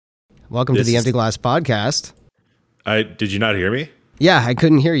Welcome to the Empty Glass Podcast. Did you not hear me? Yeah, I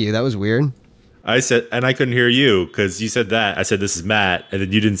couldn't hear you. That was weird. I said, and I couldn't hear you because you said that. I said, this is Matt, and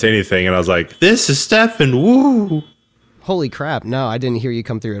then you didn't say anything, and I was like, this is Stefan, woo. Holy crap. No, I didn't hear you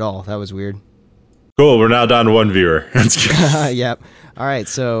come through at all. That was weird. Cool, we're now down to one viewer. Yep. All right,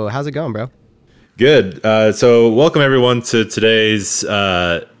 so how's it going, bro? Good. So welcome everyone to today's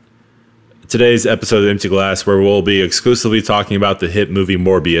episode of Empty Glass, where we'll be exclusively talking about the hit movie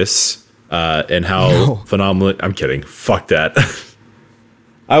Morbius and how phenomenal. I'm kidding. Fuck that.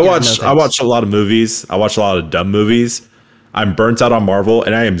 I watch a lot of movies. I watch a lot of dumb movies. I'm burnt out on Marvel,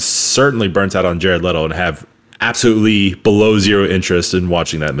 and I am certainly burnt out on Jared Leto, and have absolutely below zero interest in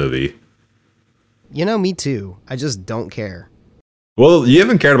watching that movie. You know, me too. I just don't care. Well, you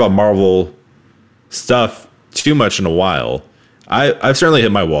haven't cared about Marvel stuff too much in a while. I've certainly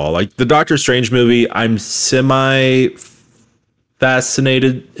hit my wall. Like the Doctor Strange movie, I'm semi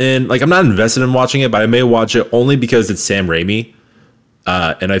fascinated in. Like I'm not invested in watching it, but I may watch it only because it's Sam Raimi,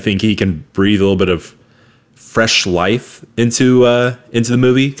 and I think he can breathe a little bit of fresh life into the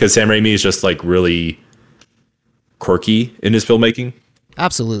movie, because Sam Raimi is just like really quirky in his filmmaking.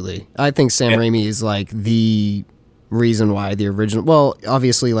 Absolutely. I think Sam Raimi is like the reason why the original, well,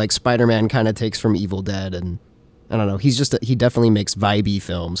 obviously like Spider-Man kind of takes from Evil Dead, and I don't know, he definitely makes vibey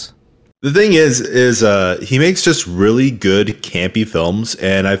films. The thing is he makes just really good campy films,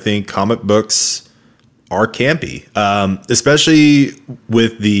 and I think comic books are campy, especially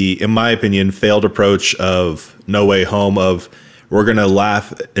with the, in my opinion, failed approach of No Way Home of, we're going to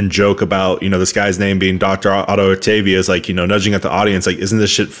laugh and joke about, this guy's name being Dr. Otto Octavius, like, nudging at the audience, like, isn't this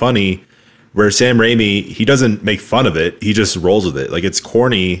shit funny? Where Sam Raimi, he doesn't make fun of it. He just rolls with it. Like, it's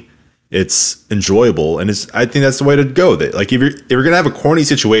corny, it's enjoyable, and I think that's the way to go with it. Like, if you're going to have a corny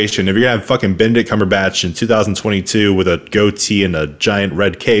situation, if you're going to have fucking Benedict Cumberbatch in 2022 with a goatee and a giant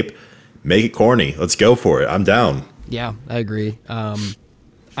red cape, make it corny. Let's go for it. I'm down. Yeah, I agree.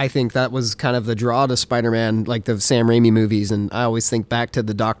 I think that was kind of the draw to Spider-Man, like the Sam Raimi movies, and I always think back to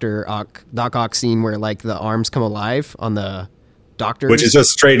the Doc Ock scene where like the arms come alive on the doctor, which is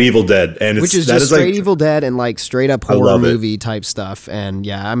just straight Evil Dead, and Evil Dead and like straight up horror movie type stuff. And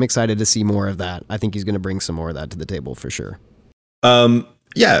yeah, I'm excited to see more of that. I think he's going to bring some more of that to the table for sure.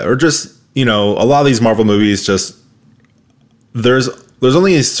 Yeah, or just a lot of these Marvel movies, just there's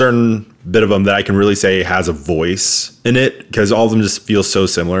only a certain bit of them that I can really say has a voice in it, because all of them just feel so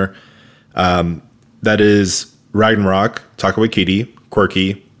similar. That is Ragnarok, Taika Waititi,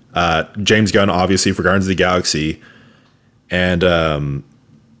 quirky, James Gunn, obviously, for Guardians of the Galaxy, and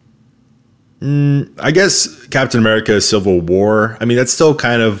I guess Captain America: Civil War. I mean, that's still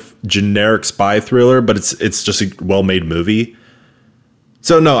kind of generic spy thriller, but it's just a well-made movie.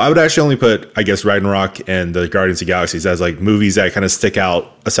 So no, I would actually only put, I guess, Ragnarok and the Guardians of the Galaxies as like movies that kind of stick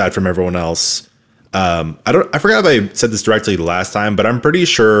out aside from everyone else. I forgot if I said this directly last time, but I'm pretty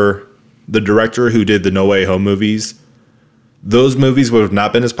sure the director who did the No Way Home movies, those movies would have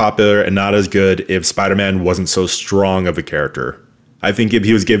not been as popular and not as good if Spider-Man wasn't so strong of a character. I think if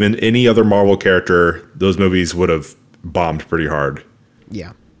he was given any other Marvel character, those movies would have bombed pretty hard.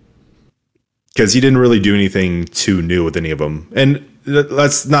 Yeah. Because he didn't really do anything too new with any of them. And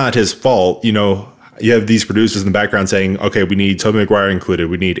that's not his fault. You have these producers in the background saying, okay, we need Tobey Maguire included.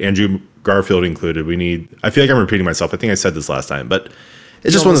 We need Andrew Garfield included. I feel like I'm repeating myself. I think I said this last time, but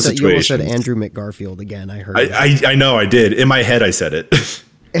it's just one of the situations. You almost said Andrew McGarfield again. I heard I know I did. In my head, I said it.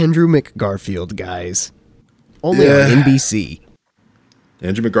 Andrew McGarfield, guys. Only on NBC.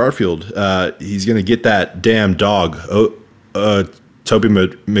 Andrew McGarfield. He's going to get that damn dog. Toby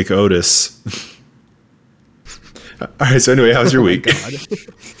McOtis. All right. So anyway, how's your week?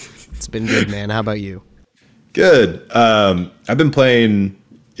 It's been good, man. How about you? Good. I've been playing,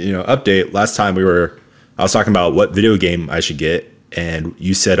 update. Last time I was talking about what video game I should get, and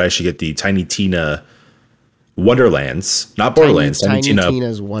you said I should get the Tiny Tina Wonderlands, not Borderlands. Tiny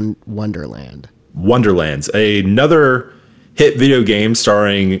Tina's Wonderland. Wonderlands, another hit video game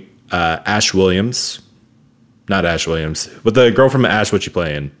starring Ash Williams. Not Ash Williams, but the girl from Ash. What you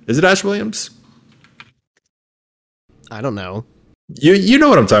playing? Is it Ash Williams? I don't know. You know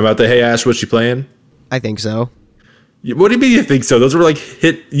what I'm talking about? The Hey Ash, what you playing? I think so. What do you mean you think so? Those were like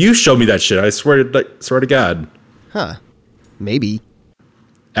hit. You showed me that shit. I swear to God. Huh? Maybe.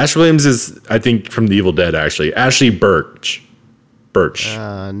 Ash Williams is, I think, from the Evil Dead. Actually, Ashley Birch.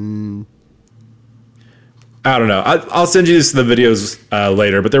 I don't know. I'll send you the videos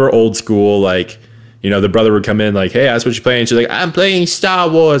later. But they were old school, like. The brother would come in like, hey, ask what you playing. She's like, I'm playing Star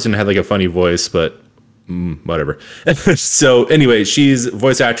Wars, and had like a funny voice, but whatever. So anyway, she's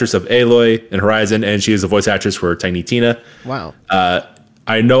voice actress of Aloy in Horizon, and she is a voice actress for Tiny Tina. Wow.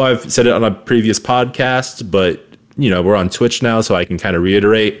 I know I've said it on a previous podcast, but we're on Twitch now, so I can kind of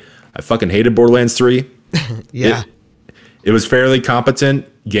reiterate. I fucking hated Borderlands 3. Yeah. It was fairly competent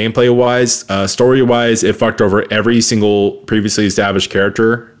gameplay wise. Story wise, it fucked over every single previously established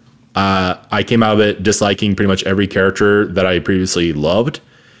character. I came out of it disliking pretty much every character that I previously loved.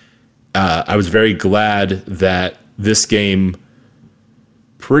 I was very glad that this game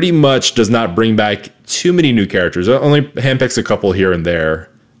pretty much does not bring back too many new characters. It only handpicks a couple here and there.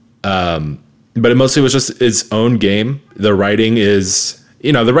 But it mostly was just its own game. The writing is,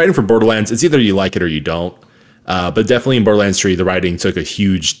 the writing for Borderlands, it's either you like it or you don't. But definitely in Borderlands 3, the writing took a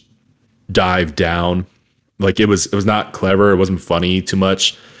huge dive down. Like it was not clever. It wasn't funny too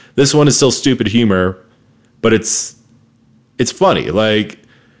much. This one is still stupid humor, but it's funny. Like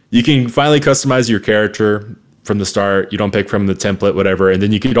you can finally customize your character from the start. You don't pick from the template, whatever. And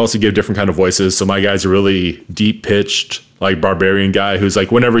then you could also give different kind of voices. So my guy's a really deep pitched, like barbarian guy who's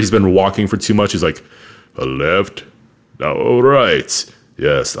like, whenever he's been walking for too much, he's like, a left, now right.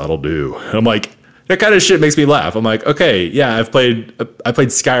 Yes, that'll do. And I'm like, that kind of shit makes me laugh. I'm like, okay, yeah, I played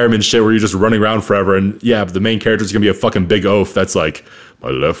Skyrim and shit where you're just running around forever. And yeah, but the main character's going to be a fucking big oaf that's like, my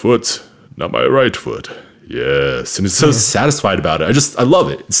left foot, not my right foot. Yes. And it's so satisfied about it. I love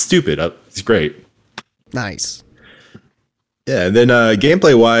it. It's stupid. It's great. Nice. Yeah, and then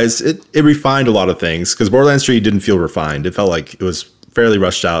gameplay wise, it refined a lot of things because Borderlands 3 didn't feel refined. It felt like it was fairly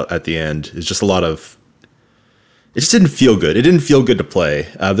rushed out at the end. It's just it just didn't feel good. It didn't feel good to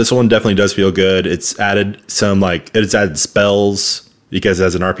play. This one definitely does feel good. It's added it's added spells because it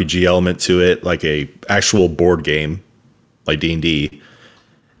has an RPG element to it, like a actual board game, like D&D.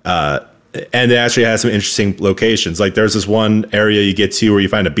 And it actually has some interesting locations. Like there's this one area you get to where you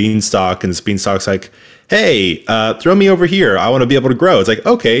find a beanstalk, and this beanstalk's like, hey, throw me over here. I want to be able to grow. It's like,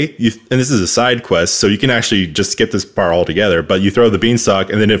 okay. And this is a side quest, so you can actually just skip this part altogether. But you throw the beanstalk,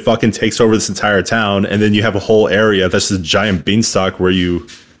 and then it fucking takes over this entire town. And then you have a whole area that's just a giant beanstalk where you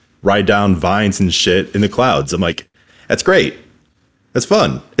ride down vines and shit in the clouds. I'm like, that's great. That's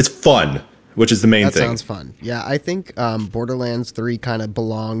fun. It's fun, which is the main thing. That sounds fun. Yeah, I think Borderlands 3 kind of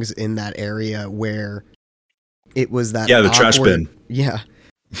belongs in that area where it was that the trash bin. Yeah.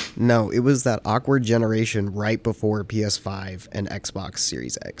 No, it was that awkward generation right before PS5 and Xbox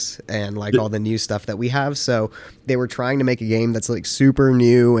Series X and like all the new stuff that we have. So they were trying to make a game that's like super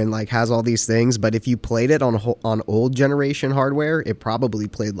new and like has all these things. But if you played it on old generation hardware, it probably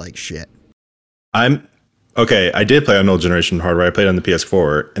played like shit. Okay, I did play on old generation hardware. I played on the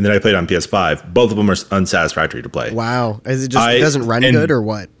PS4 and then I played on PS5. Both of them are unsatisfactory to play. Wow. Is it just it doesn't run good or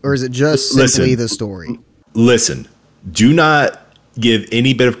what? Or is it just simply the story? Listen, do not give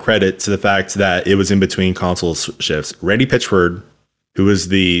any bit of credit to the fact that it was in between console shifts. Randy Pitchford, who was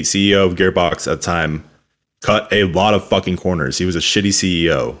the CEO of Gearbox at the time, cut a lot of fucking corners. He was a shitty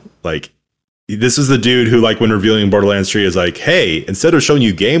CEO. Like, this is the dude who, like, when revealing Borderlands 3 is like, hey, instead of showing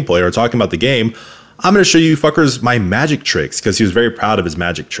you gameplay or talking about the game, I'm going to show you fuckers my magic tricks, because he was very proud of his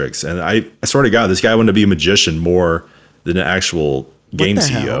magic tricks. And I swear to God, this guy wanted to be a magician more than an actual game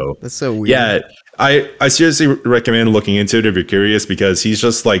CEO. Hell? That's so weird. Yeah, I seriously recommend looking into it if you're curious, because he's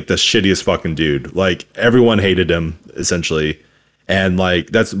just like the shittiest fucking dude. Like everyone hated him essentially. And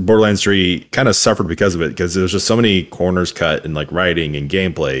like that's Borderlands 3 kind of suffered because of it, because there's just so many corners cut in like writing and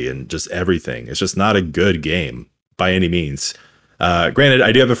gameplay and just everything. It's just not a good game by any means. Granted,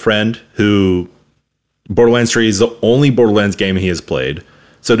 I do have a friend who Borderlands 3 is the only Borderlands game he has played.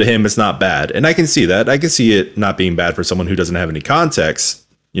 So to him, it's not bad. And I can see that. I can see it not being bad for someone who doesn't have any context,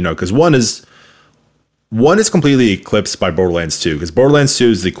 because one is completely eclipsed by Borderlands 2, because Borderlands 2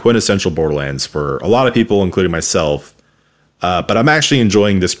 is the quintessential Borderlands for a lot of people, including myself. But I'm actually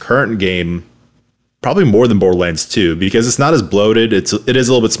enjoying this current game probably more than Borderlands 2, because it's not as bloated. It is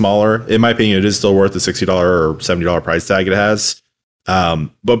a little bit smaller. In my opinion, it is still worth the $60 or $70 price tag it has.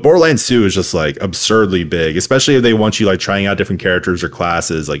 But Borderlands 2 is just like absurdly big, especially if they want you like trying out different characters or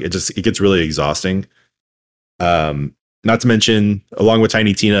classes. Like it gets really exhausting. Not to mention, along with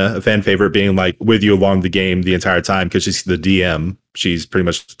Tiny Tina, a fan favorite, being like with you along the game the entire time, because she's the DM. She's pretty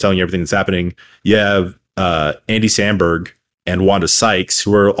much telling you everything that's happening. You have Andy Samberg and Wanda Sykes,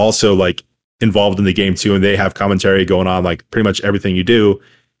 who are also like involved in the game too, and they have commentary going on like pretty much everything you do.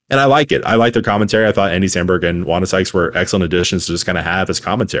 And I like it. I like their commentary. I thought Andy Samberg and Wanda Sykes were excellent additions to just kind of have as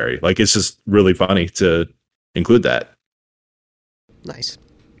commentary. Like it's just really funny to include that. Nice.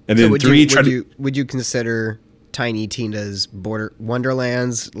 And then would you consider Tiny Tina's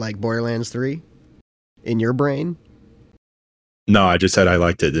Wonderlands like Borderlands 3 in your brain? No, I just said I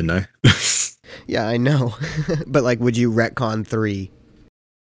liked it, didn't I? Yeah, I know. But like, would you retcon 3?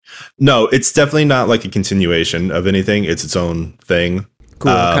 No, it's definitely not like a continuation of anything. It's its own thing.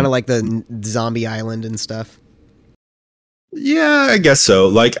 Cool, kind of like the Zombie Island and stuff. Yeah, I guess so.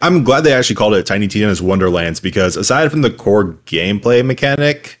 Like, I'm glad they actually called it Tiny Tina's Wonderlands because aside from the core gameplay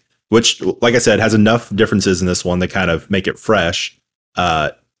mechanic, which, like I said, has enough differences in this one that kind of make it fresh,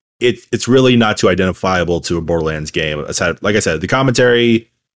 it's really not too identifiable to a Borderlands game. Aside, like I said, the commentary,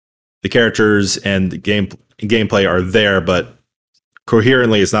 the characters, and the gameplay are there, but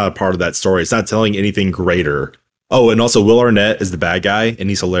coherently, it's not a part of that story. It's not telling anything greater. Oh, and also Will Arnett is the bad guy, and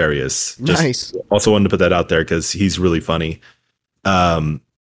he's hilarious. Nice. Also wanted to put that out there because he's really funny. But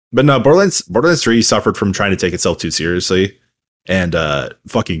no, Borderlands 3 suffered from trying to take itself too seriously and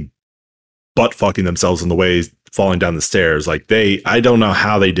fucking butt fucking themselves in the way falling down the stairs. Like I don't know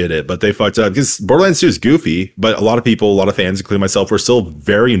how they did it, but they fucked up because Borderlands 2 is goofy, but a lot of fans, including myself, were still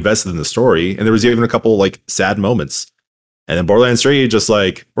very invested in the story, and there was even a couple like sad moments. And then Borderlands 3 just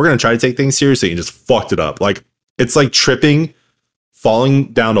like, we're gonna try to take things seriously and just fucked it up. Like it's like tripping,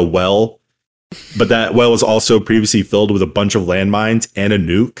 falling down a well, but that well was also previously filled with a bunch of landmines and a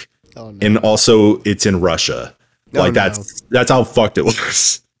nuke. Oh, no. And also it's in Russia. That's how fucked it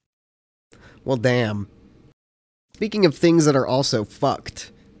was. Well, damn. Speaking of things that are also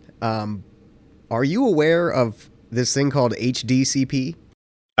fucked, are you aware of this thing called HDCP?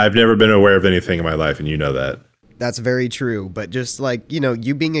 I've never been aware of anything in my life, and you know that. That's very true, but just like,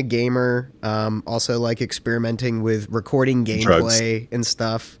 you being a gamer, also like experimenting with recording gameplay and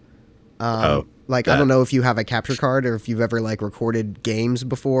stuff. I don't know if you have a capture card or if you've ever like recorded games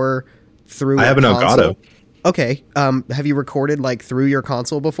before through I have an Elgato. Okay. Have you recorded like through your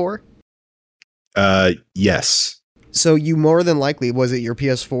console before? Yes. So you more than likely, was it your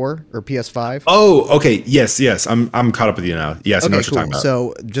PS4 or PS5? Oh, okay. Yes. I'm caught up with you now. Yes, okay, I know what cool. you're talking about.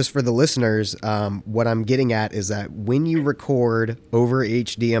 So just for the listeners, what I'm getting at is that when you record over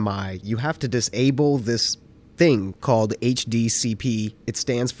HDMI, you have to disable this thing called HDCP. It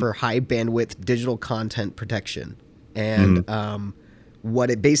stands for High Bandwidth Digital Content Protection. And what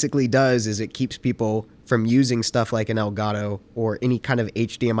it basically does is it keeps people from using stuff like an Elgato or any kind of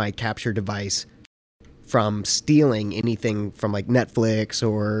HDMI capture device from stealing anything from like Netflix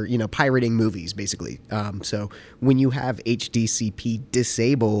or, pirating movies, basically. So when you have HDCP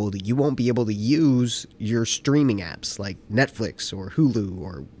disabled, you won't be able to use your streaming apps like Netflix or Hulu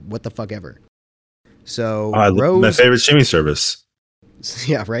or what the fuck ever. So my favorite streaming service.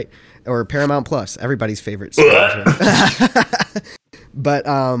 Yeah, right. Or Paramount Plus, everybody's favorite streaming service. But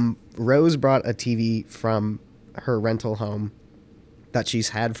Rose brought a TV from her rental home that she's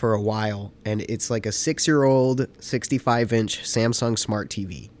had for a while, and it's like a 6-year-old 65-inch Samsung Smart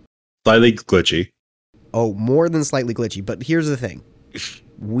TV. Slightly glitchy. Oh, more than slightly glitchy, but here's the thing.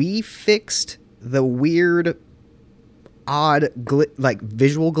 We fixed the weird, odd,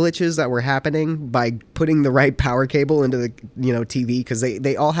 visual glitches that were happening by putting the right power cable into the, TV, because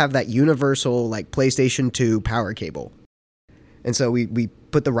they all have that universal, like, PlayStation 2 power cable. And so we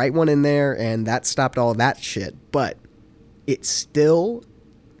put the right one in there, and that stopped all that shit, but it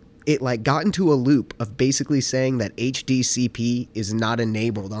got into a loop of basically saying that HDCP is not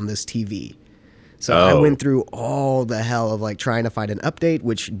enabled on this TV. So I went through all the hell of like trying to find an update,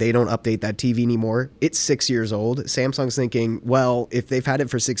 which they don't update that TV anymore. It's 6 years old. Samsung's thinking, well, if they've had it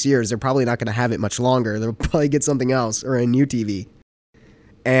for 6 years, they're probably not going to have it much longer. They'll probably get something else or a new TV.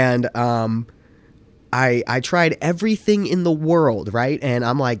 And I tried everything in the world, right? And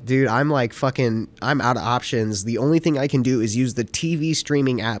I'm like, dude, I'm out of options. The only thing I can do is use the TV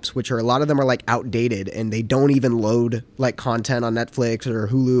streaming apps, which are a lot of them are like outdated and they don't even load like content on Netflix or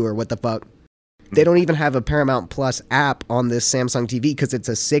Hulu or what the fuck. They don't even have a Paramount Plus app on this Samsung TV because it's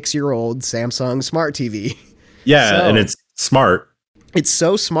a 6-year-old Samsung Smart TV. Yeah, and it's smart. It's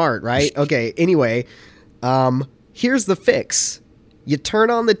so smart, right? Okay, anyway, here's the fix. You turn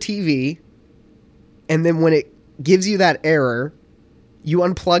on the TV, and then when it gives you that error, you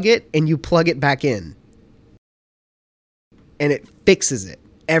unplug it and you plug it back in. And it fixes it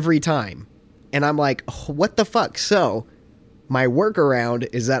every time. And I'm like, oh, what the fuck? So my workaround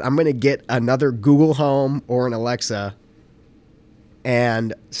is that I'm going to get another Google Home or an Alexa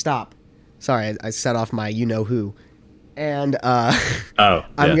and stop. Sorry, I set off my you-know-who. And I'm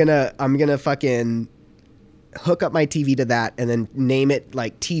gonna fucking hook up my TV to that and then name it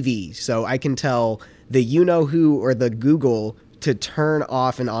like TV. So I can tell the you-know-who or the Google to turn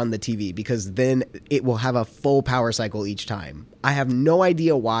off and on the TV because then it will have a full power cycle each time. I have no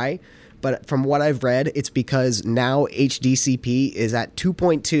idea why, but from what I've read, it's because now HDCP is at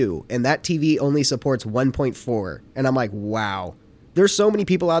 2.2 and that TV only supports 1.4. And I'm like, wow. There's so many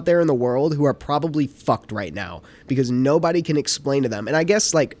people out there in the world who are probably fucked right now because nobody can explain to them. And I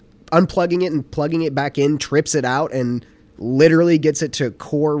guess like unplugging it and plugging it back in trips it out and literally gets it to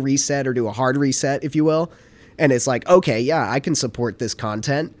core reset or do a hard reset, if you will. And it's like, okay, yeah, I can support this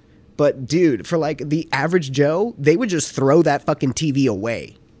content. But dude, for like the average Joe, they would just throw that fucking TV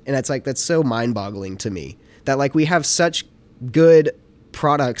away. And that's so mind-boggling to me that like we have such good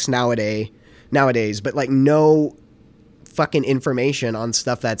products nowadays, but like no fucking information on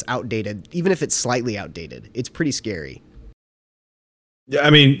stuff that's outdated, even if it's slightly outdated. It's pretty scary. Yeah, I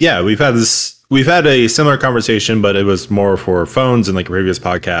mean, yeah, we've had a similar conversation, but it was more for phones in like a previous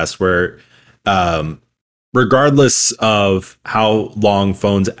podcast where, regardless of how long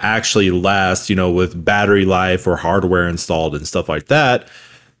phones actually last, with battery life or hardware installed and stuff like that,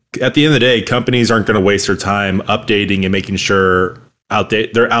 at the end of the day, companies aren't going to waste their time updating and making sure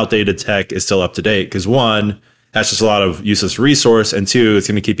their outdated tech is still up to date. Because one, that's just a lot of useless resource, and two, it's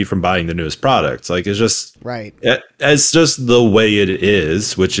going to keep you from buying the newest products. Like it's just right. It's just the way it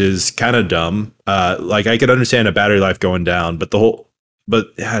is, which is kind of dumb. Like I could understand a battery life going down, but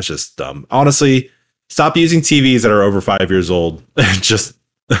yeah, it's just dumb. Honestly, stop using TVs that are over 5 years old. Just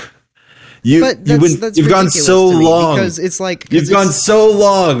you've gone so long because it's like you've gone so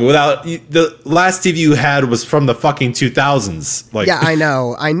long without the last TV you had was from the fucking 2000s. Like, yeah, I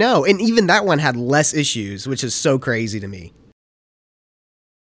know, and even that one had less issues, which is so crazy to me.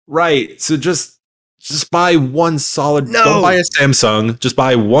 Right, so just buy one solid. No. Don't buy a Samsung. Just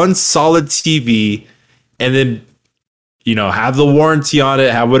buy one solid TV, and then have the warranty on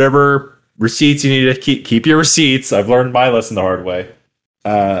it. Have whatever receipts you need to keep your receipts. I've learned my lesson the hard way.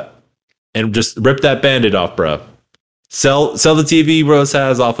 And just rip that Band-Aid off, bro. Sell the TV Rose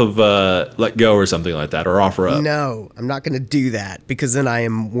has off of Let Go or something like that, or OfferUp. No, I'm not going to do that because then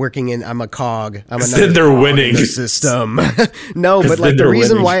I'm a cog. Then they're winning in the system. No, but like the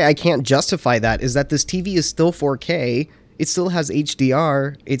reason why I can't justify that is that this TV is still 4K. It still has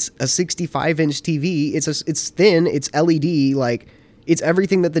HDR. It's a 65-inch TV. It's thin. It's LED. Like it's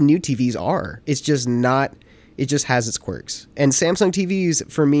everything that the new TVs are. It's just not. It just has its quirks. And Samsung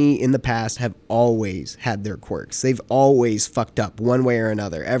TVs, for me, in the past, have always had their quirks. They've always fucked up one way or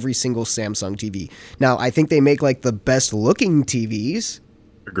another, every single Samsung TV. Now, I think they make, like, the best-looking TVs.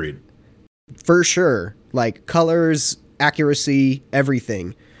 Agreed. For sure. Like, colors, accuracy,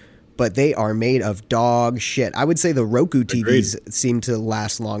 everything. But they are made of dog shit. I would say the Roku TVs Agreed. Seem to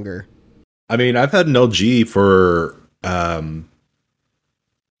last longer. I mean, I've had an LG for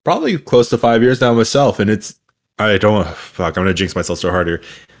probably close to 5 years now myself, and I'm gonna jinx myself so hard here.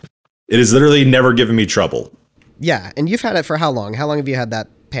 It has literally never given me trouble. Yeah, and you've had it for how long? How long have you had that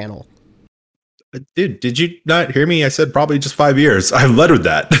panel? Dude, did you not hear me? I said probably just 5 years. I've led with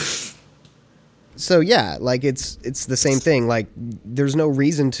that. So yeah, like it's the same thing. Like there's no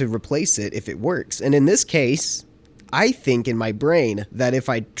reason to replace it if it works. And in this case, I think in my brain that if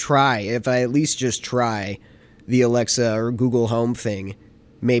I at least just try the Alexa or Google Home thing,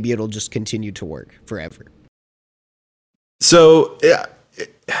 maybe it'll just continue to work forever. So,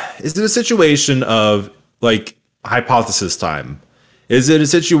 is it a situation of, like, hypothesis time? Is it a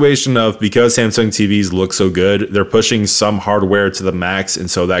situation of, because Samsung TVs look so good, they're pushing some hardware to the max, and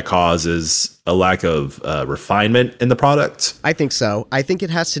so that causes a lack of refinement in the product? I think so. I think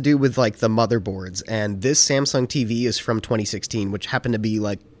it has to do with, like, the motherboards, and this Samsung TV is from 2016, which happened to be,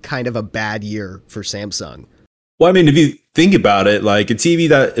 like, kind of a bad year for Samsung. Well, I mean, if you think about it, like a TV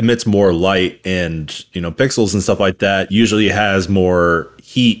that emits more light and, pixels and stuff like that usually has more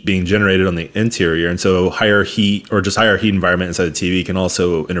heat being generated on the interior. And so higher heat environment inside the TV can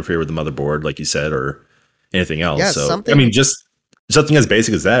also interfere with the motherboard, like you said, or anything else. Yeah, so, I mean, just something as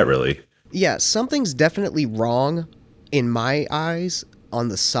basic as that, really. Yeah, something's definitely wrong in my eyes on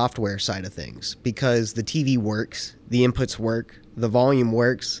the software side of things because the TV works, the inputs work, the volume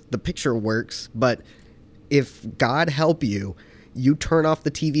works, the picture works, but if, God help you, you turn off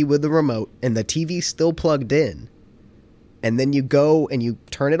the TV with the remote and the TV's still plugged in, and then you go and you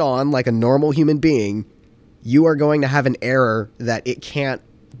turn it on like a normal human being, you are going to have an error that it can't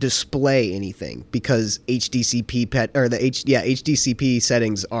display anything because HDCP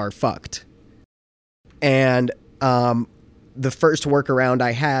settings are fucked. And the first workaround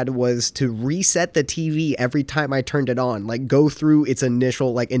I had was to reset the TV every time I turned it on, like go through its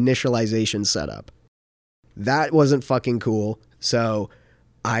initialization setup. That wasn't fucking cool. So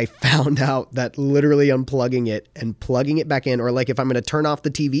I found out that literally unplugging it and plugging it back in, or like if I'm going to turn off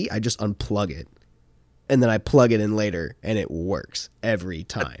the TV, I just unplug it. And then I plug it in later and it works every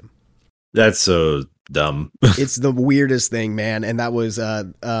time. That's so dumb. It's the weirdest thing, man. And that was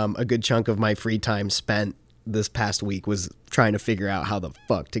a good chunk of my free time spent this past week was trying to figure out how the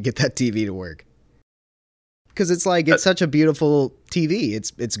fuck to get that TV to work. Because it's like, it's such a beautiful TV.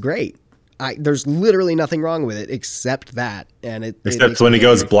 It's great. There's literally nothing wrong with it except that, and except when it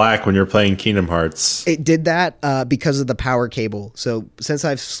goes black when you're playing Kingdom Hearts. It did that because of the power cable. So since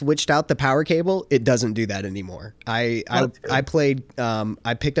I've switched out the power cable, it doesn't do that anymore. I played.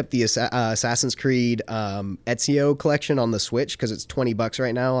 I picked up the Assassin's Creed Ezio collection on the Switch because it's $20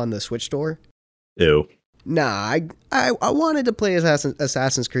 right now on the Switch store. Ew. Nah, I wanted to play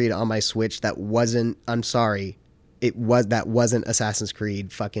Assassin's Creed on my Switch that wasn't. I'm sorry. That wasn't Assassin's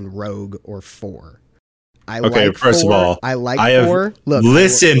Creed fucking Rogue or 4. First of all, I like 4. Look,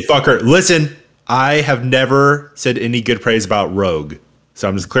 listen, fucker, listen. I have never said any good praise about Rogue, so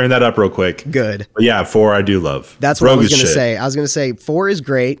I'm just clearing that up real quick. Good. But yeah, 4 I do love. That's what Rogue I was going to say. I was going to say 4 is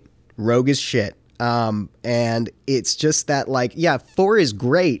great. Rogue is shit. And it's just that, like, yeah, 4 is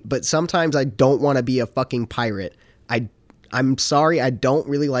great, but sometimes I don't want to be a fucking pirate. I'm sorry, I don't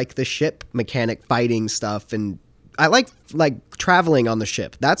really like the ship mechanic fighting stuff, and I like traveling on the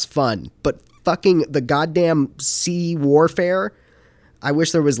ship. That's fun. But fucking the goddamn sea warfare, I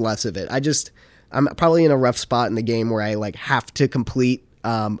wish there was less of it. I'm probably in a rough spot in the game where I like have to complete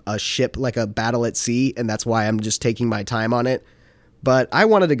a ship, like a battle at sea, and that's why I'm just taking my time on it. But I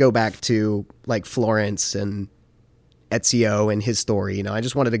wanted to go back to like Florence and Ezio and his story. You know, I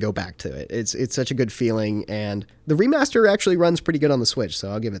just wanted to go back to it. It's such a good feeling, and the remaster actually runs pretty good on the Switch, so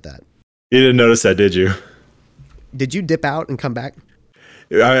I'll give it that. You didn't notice that, did you? Did you dip out and come back?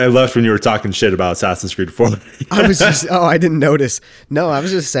 I left when you were talking shit about Assassin's Creed 4. I didn't notice. No, I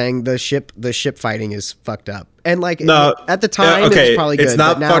was just saying the ship fighting is fucked up. And like at the time it was probably good, it's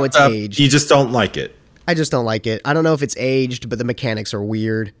not but now it's up. aged. You just don't like it. I just don't like it. I don't know if it's aged, but the mechanics are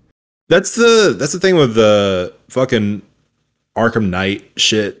weird. That's the thing with the fucking Arkham Knight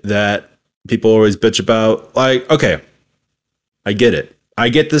shit that people always bitch about. Like, okay, I get it. I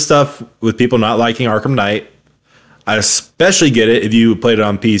get this stuff with people not liking Arkham Knight. I especially get it if you played it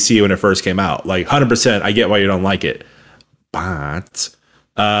on PC when it first came out. Like 100%, I get why you don't like it. But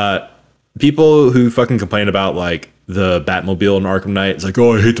people who fucking complain about like the Batmobile in Arkham Knight, it's like,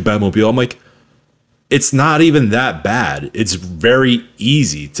 oh, I hate the Batmobile. I'm like, it's not even that bad. It's very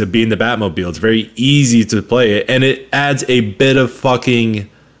easy to be in the Batmobile. It's very easy to play it, and it adds a bit of fucking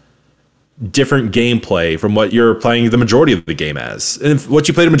different gameplay from what you're playing the majority of the game as. And what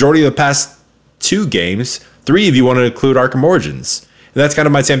you played the majority of the past 2 games, 3 if you want to include Arkham Origins. And that's kind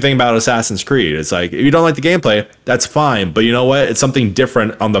of my same thing about Assassin's Creed. It's like, if you don't like the gameplay, that's fine. But you know what? It's something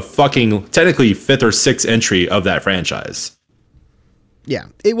different on the fucking technically 5th or 6th entry of that franchise. Yeah,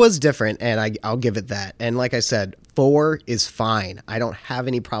 it was different, and I'll give it that. And like I said, 4 is fine. I don't have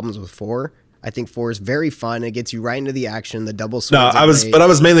any problems with 4. I think 4 is very fun. It gets you right into the action. The double swords. No, I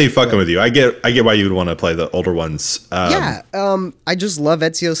was mainly fucking with you. I get why you would want to play the older ones. I just love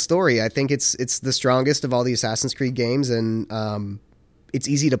Ezio's story. I think it's the strongest of all the Assassin's Creed games, and it's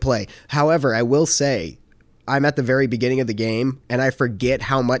easy to play. However, I will say, I'm at the very beginning of the game, and I forget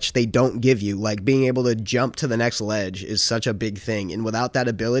how much they don't give you. Like, being able to jump to the next ledge is such a big thing, and without that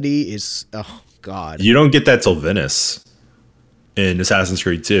ability is, oh god. You don't get that till Venice in Assassin's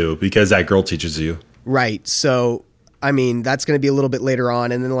Creed 2 because that girl teaches you. Right. So, I mean, that's going to be a little bit later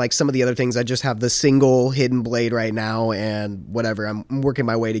on. And then like some of the other things, I just have the single hidden blade right now and whatever. I'm working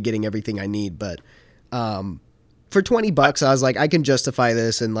my way to getting everything I need. But for $20, I was like, I can justify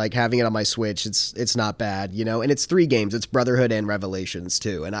this, and like having it on my Switch, it's not bad, you know. And it's 3 games. It's Brotherhood and Revelations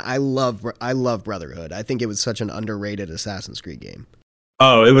too. And I love Brotherhood. I think it was such an underrated Assassin's Creed game.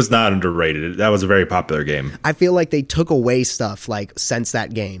 Oh, it was not underrated. That was a very popular game. I feel like they took away stuff like since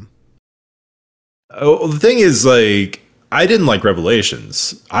that game. Oh, the thing is, like, I didn't like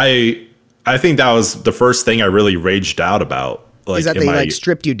Revelations. I think that was the first thing I really raged out about. Like, is that they like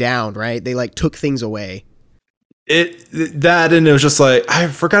stripped you down, right? They like took things away. And it was just like, I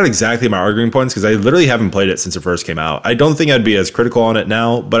forgot exactly my arguing points because I literally haven't played it since it first came out. I don't think I'd be as critical on it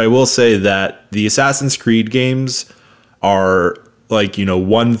now, but I will say that the Assassin's Creed games are like, you know,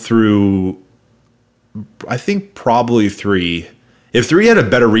 1 through, I think probably 3. If 3 had a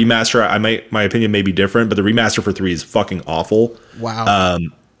better remaster, my opinion may be different, but the remaster for 3 is fucking awful. Wow.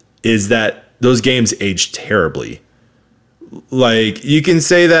 Is that those games age terribly. Like, you can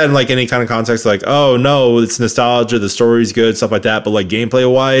say that in like any kind of context, like, oh no, it's nostalgia, the story's good, stuff like that, but like gameplay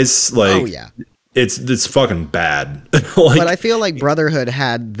wise, like, oh yeah, it's fucking bad. Like, but I feel like Brotherhood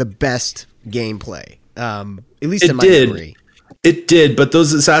had the best gameplay, at least in my memory. It did, but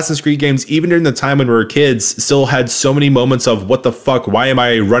those Assassin's Creed games, even during the time when we were kids, still had so many moments of what the fuck, why am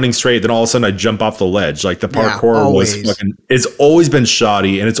I running straight? Then all of a sudden I jump off the ledge. Like, the parkour was fucking, it's always been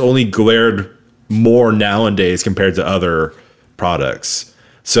shoddy, and it's only glared more nowadays compared to other products.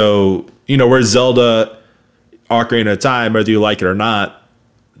 So, you know, where Zelda, Ocarina of Time, whether you like it or not,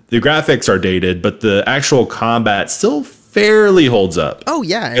 the graphics are dated, but the actual combat still fairly holds up. Oh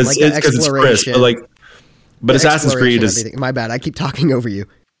yeah, and like the Because it's crisp, but Assassin's Creed is. Everything. My bad, I keep talking over you.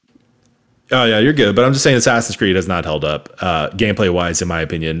 Oh yeah, you're good. But I'm just saying Assassin's Creed has not held up gameplay wise, in my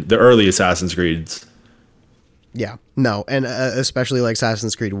opinion. The early Assassin's Creeds. Yeah, no, and especially like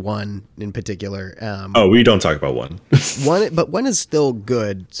Assassin's Creed 1 in particular. We don't talk about 1. But 1 is still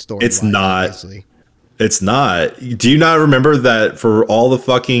good story. It's not. Obviously. It's not. Do you not remember that for all the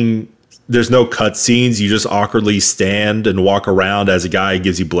fucking... There's no cutscenes. You just awkwardly stand and walk around as a guy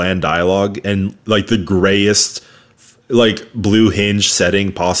gives you bland dialogue and like the grayest, like blue hinge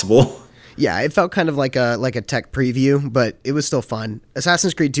setting possible. Yeah, it felt kind of like a tech preview, but it was still fun.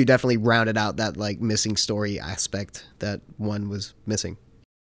 Assassin's Creed 2 definitely rounded out that like missing story aspect that 1 was missing.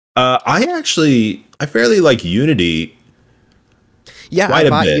 I fairly like Unity. Yeah, I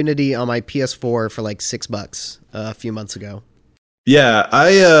bought Unity on my PS4 for like $6 a few months ago. Yeah,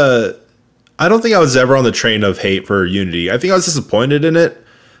 I don't think I was ever on the train of hate for Unity. I think I was disappointed in it,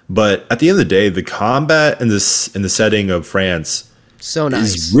 but at the end of the day, the combat in the setting of France so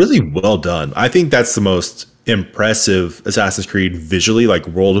nice. Is really well done. I think that's the most impressive Assassin's Creed visually, like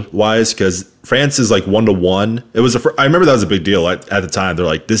world-wise, because France is like 1-to-1. I remember that was a big deal at the time. They're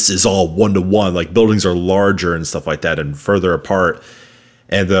like, this is all 1-to-1. Like buildings are larger and stuff like that and further apart.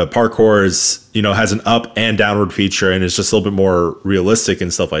 And the parkour is, has an up and downward feature and it's just a little bit more realistic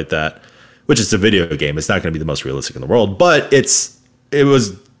and stuff like that, which is a video game. It's not going to be the most realistic in the world, but it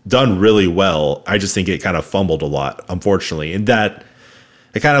was done really well. I just think it kind of fumbled a lot, unfortunately, in that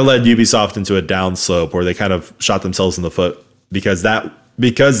it kind of led Ubisoft into a downslope where they kind of shot themselves in the foot because that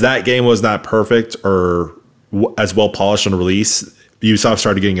game was not perfect or as well polished on release. Ubisoft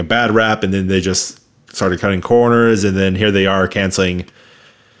started getting a bad rap, and then they just started cutting corners, and then here they are canceling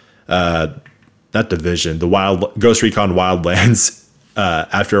not Division, the Ghost Recon Wildlands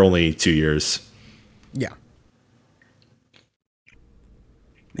after only 2 years. Yeah.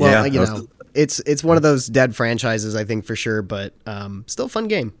 Well, yeah, it's one of those dead franchises, I think, for sure, but still a fun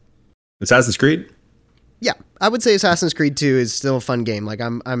game. Assassin's Creed? Yeah, I would say Assassin's Creed 2 is still a fun game. Like,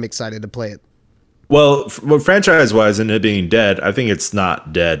 I'm excited to play it. Well, franchise-wise and it being dead, I think it's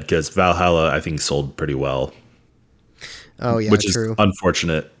not dead because Valhalla, I think, sold pretty well. Oh, yeah, which true. Is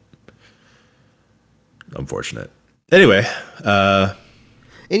unfortunate. Anyway.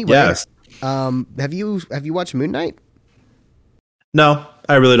 Yes. Have you watched Moon Knight? No,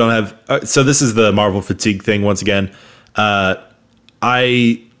 I really don't have. So this is the Marvel fatigue thing once again.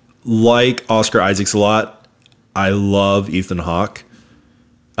 I like Oscar Isaacs a lot. I love Ethan Hawke.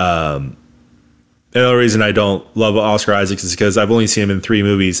 The only reason I don't love Oscar Isaacs is because I've only seen him in 3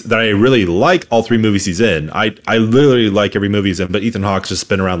 movies that I really like. All 3 movies he's in. I literally like every movie he's in. But Ethan Hawke's just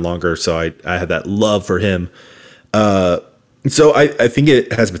been around longer, so I had that love for him. So I think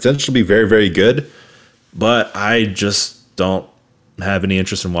it has potential to be very, very good. But I just don't have any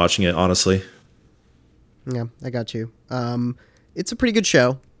interest in watching it, honestly. Yeah, I got you. It's a pretty good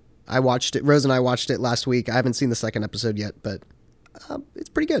show. I watched it. Rose and I watched it last week. I haven't seen the second episode yet, but it's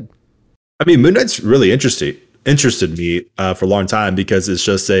pretty good. I mean, Moon Knight's really interested me for a long time because it's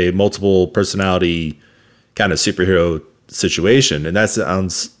just a multiple personality kind of superhero situation, and that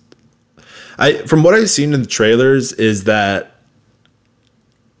sounds. From what I've seen in the trailers, is that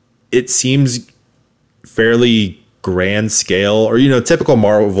it seems fairly grand scale or typical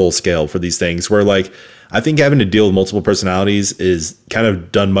Marvel scale for these things, where like I think having to deal with multiple personalities is kind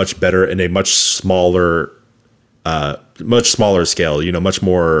of done much better in a much smaller scale. Much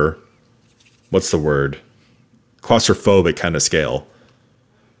more. What's the word? Claustrophobic kind of scale.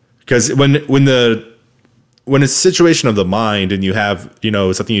 Because when it's a situation of the mind and you have,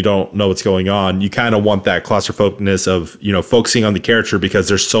 something you don't know what's going on, you kind of want that claustrophobicness of, focusing on the character because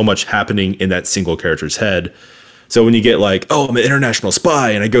there's so much happening in that single character's head. So when you get like, oh, I'm an international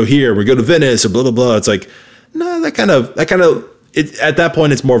spy and I go here, we go to Venice or blah, blah, blah. It's like, no, at that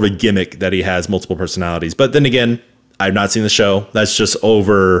point, it's more of a gimmick that he has multiple personalities. But then again, I've not seen the show. That's just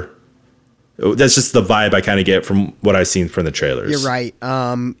the vibe I kind of get from what I've seen from the trailers. You're right.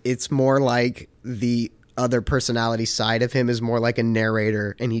 It's more like the other personality side of him is more like a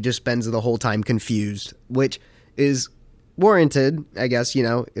narrator, and he just spends the whole time confused, which is warranted, I guess.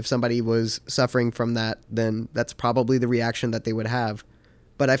 If somebody was suffering from that, then that's probably the reaction that they would have.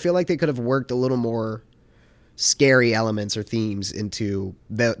 But I feel like they could have worked a little more scary elements or themes into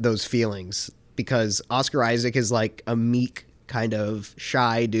those feelings, because Oscar Isaac is like a meek, kind of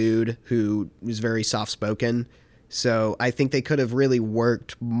shy dude who is very soft-spoken. So I think they could have really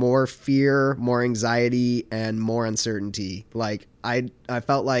worked more fear, more anxiety, and more uncertainty. Like I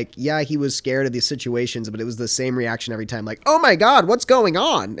felt like, yeah, he was scared of these situations, but it was the same reaction every time. Like, oh my God, what's going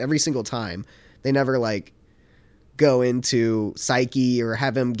on? Every single time. They never like go into psyche or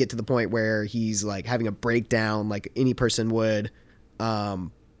have him get to the point where he's like having a breakdown like any person would.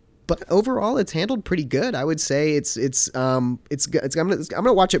 But overall, it's handled pretty good. I would say it's I'm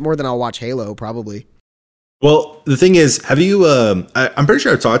gonna watch it more than I'll watch Halo probably. Well, the thing is, have you? I'm pretty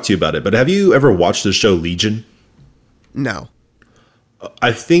sure I've talked to you about it, but have you ever watched the show Legion? No.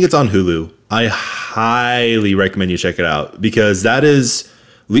 I think it's on Hulu. I highly recommend you check it out because that is,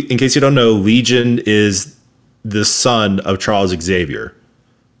 in case you don't know, Legion is the son of Charles Xavier.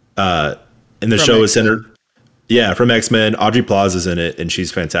 And the From show is X-Men. centered, yeah, from X-Men. Audrey Plaza's in it, and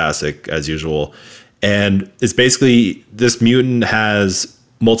she's fantastic as usual. And it's basically this mutant has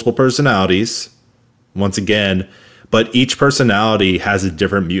multiple personalities, once again, but each personality has a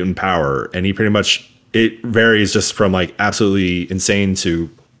different mutant power, and he pretty much, it varies just from like absolutely insane to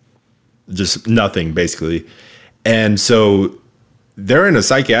just nothing, basically. And so they're in a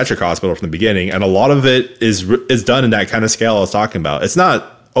psychiatric hospital from the beginning, and a lot of it is done in that kind of scale I was talking about. It's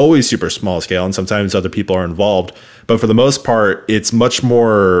not always super small scale, and sometimes other people are involved, but for the most part, it's much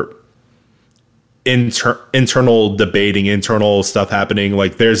more internal debating, internal stuff happening.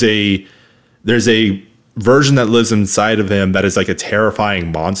 Like there's a version that lives inside of him that is like a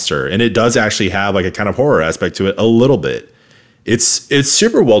terrifying monster, and it does actually have like a kind of horror aspect to it a little bit. It's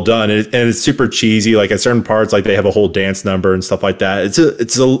super well done, and it's super cheesy. Like at certain parts, like they have a whole dance number and stuff like that.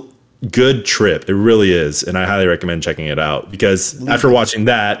 It's a good trip. It really is, and I highly recommend checking it out because after watching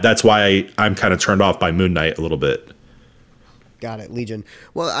that, that's why I'm kind of turned off by Moon Knight a little bit. Got it, Legion.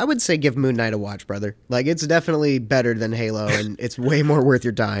 Well, I would say give Moon Knight a watch, brother. Like it's definitely better than Halo, and it's way more worth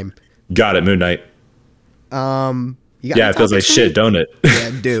your time. Got it, Moon Knight. You got Yeah, any it feels like topics for shit, me? don't it?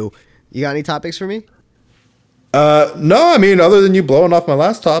 Yeah, do. You got any topics for me? No, I mean, other than you blowing off my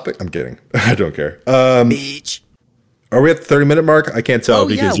last topic, I'm kidding. I don't care. Beach. Are we at the 30-minute mark? I can't tell Oh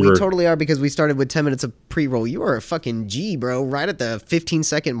yeah, because we you were. totally are because we started with 10 minutes of pre-roll. You are a fucking G, bro. Right at the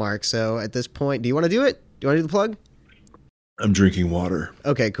 15-second mark. So at this point, do you want to do it? Do you want to do the plug? I'm drinking water.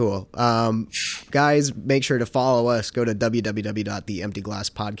 Okay, cool. Guys, make sure to follow us. Go to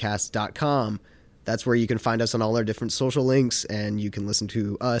www.theemptyglasspodcast.com. That's where you can find us on all our different social links, and you can listen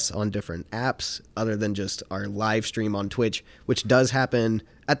to us on different apps other than just our live stream on Twitch, which does happen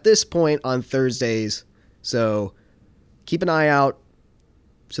at this point on Thursdays. So keep an eye out.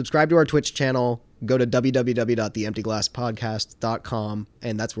 Subscribe to our Twitch channel. Go to www.theemptyglasspodcast.com,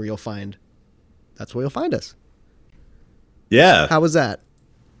 and that's where you'll find us. Yeah. How was that?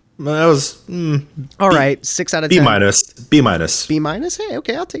 That was All right, 6 out of 10. B minus. B minus. B minus? Hey,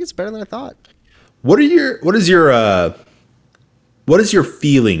 okay, I'll take it. It's better than I thought. What is your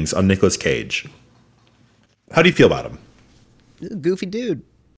feelings on Nicolas Cage? How do you feel about him? Goofy dude.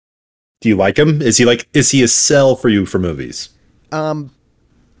 Do you like him? Is he a sell for you for movies? In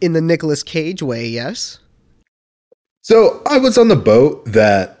the Nicolas Cage way, yes. So I was on the boat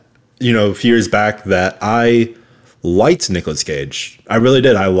that, a few years back that I liked Nicolas Cage. I really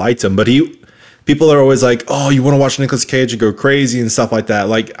did. I liked him, but people are always like, oh, you want to watch Nicolas Cage and go crazy and stuff like that.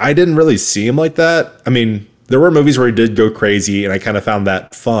 Like, I didn't really see him like that. I mean, there were movies where he did go crazy, and I kind of found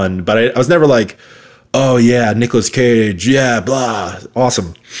that fun. But I was never like, oh, yeah, Nicolas Cage, yeah, blah,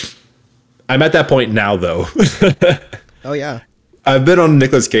 awesome. I'm at that point now, though. Oh, yeah. I've been on a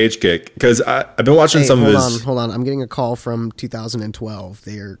Nicolas Cage kick because I've been watching some of his... Hold on. I'm getting a call from 2012.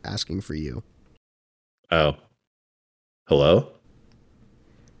 They're asking for you. Oh. Hello?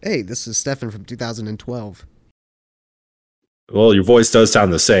 Hey, this is Stefan from 2012. Well, your voice does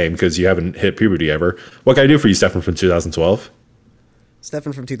sound the same because you haven't hit puberty ever. What can I do for you, Stefan from 2012?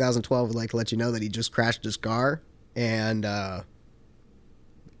 Stefan from 2012 would like to let you know that he just crashed his car. And,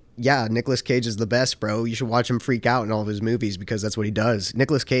 yeah, Nicolas Cage is the best, bro. You should watch him freak out in all of his movies because that's what he does.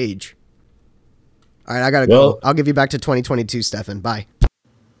 Nicolas Cage. All right, I got to go. I'll give you back to 2022, Stefan. Bye.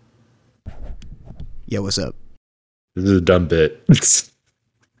 Yo, what's up? This is a dumb bit.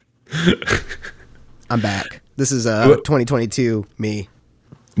 I'm back. This is 2022 me.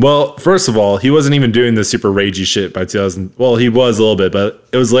 Well, first of all, he wasn't even doing the super ragey shit by 2000. Well, he was a little bit, but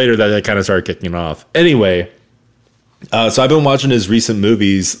it was later that I kind of started kicking off. Anyway, so I've been watching his recent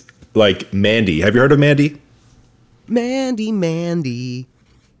movies like Mandy. Have you heard of Mandy? Mandy.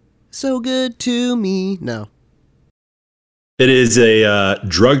 So good to me. No. It is a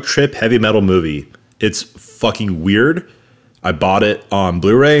drug trip heavy metal movie. It's fucking weird. I bought it on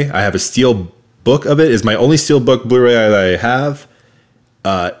Blu-ray. I have a steel book of it. It's my only steel book Blu-ray that I have.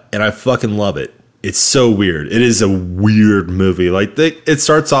 And I fucking love it. It's so weird. It is a weird movie. Like it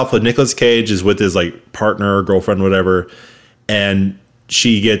starts off with Nicolas Cage is with his like partner or girlfriend, whatever. and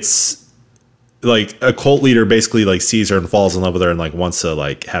she gets like a cult leader basically like sees her and falls in love with her and like wants to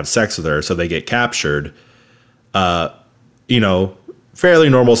like have sex with her. So they get captured. You know, fairly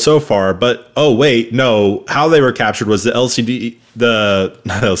normal so far, but oh wait, no, how they were captured was the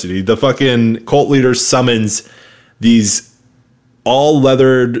fucking cult leader summons these all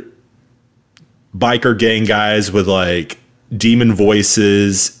leathered biker gang guys with like demon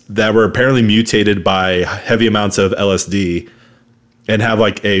voices that were apparently mutated by heavy amounts of LSD and have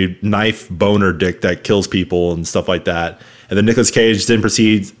like a knife boner dick that kills people and stuff like that. And then Nicolas Cage then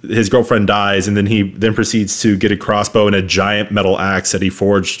proceeds, his girlfriend dies, and then he then proceeds to get a crossbow and a giant metal axe that he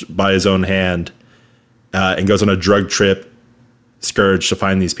forged by his own hand, and goes on a drug trip, Scourge, to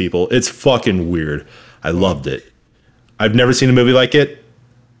find these people. It's fucking weird. I loved it. I've never seen a movie like it,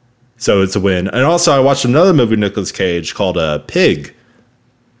 so it's a win. And also, I watched another movie, Nicolas Cage, called Pig.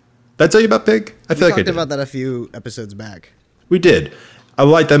 Did I tell you about Pig? I feel like I did. We talked about that a few episodes back. We did. I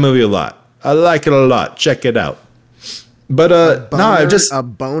like that movie a lot. I like it a lot. Check it out. But a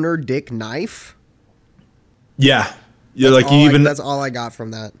boner dick knife. Yeah, that's all I got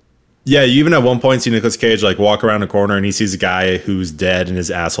from that. Yeah, you even at one point see Nicolas Cage like walk around a corner and he sees a guy who's dead and his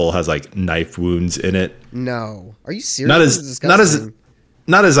asshole has like knife wounds in it. No, are you serious?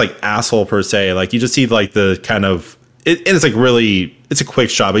 Not as like asshole per se. Like you just see like the kind of and it's like really it's a quick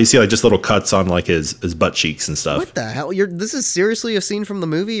shot, but you see like just little cuts on like his butt cheeks and stuff. What the hell? This is seriously a scene from the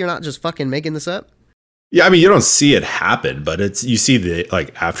movie? You're not just fucking making this up? Yeah, I mean, you don't see it happen, but you see the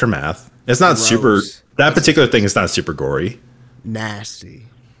like aftermath. It's not super. That particular thing is not super gory. Nasty.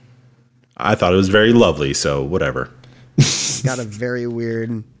 I thought it was very lovely, so whatever. Got a very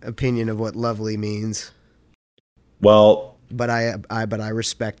weird opinion of what lovely means. Well, but I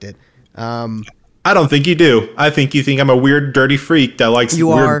respect it. I don't think you do. I think you think I'm a weird, dirty freak that likes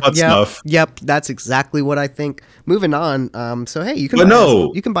weird butt stuff. Yep, that's exactly what I think. Moving on. So hey, you can. But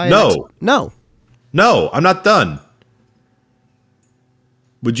No, I'm not done.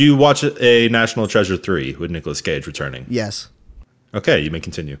 Would you watch a National Treasure 3 with Nicolas Cage returning? Yes. Okay, you may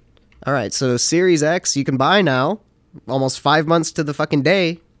continue. All right, so Series X you can buy now. Almost 5 months to the fucking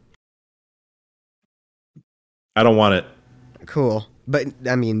day. I don't want it. Cool. But,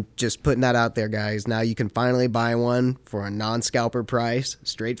 I mean, just putting that out there, guys. Now you can finally buy one for a non-scalper price,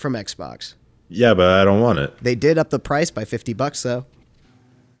 straight from Xbox. Yeah, but I don't want it. They did up the price by $50, though.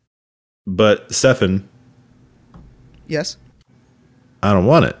 But, Stefan. Yes? I don't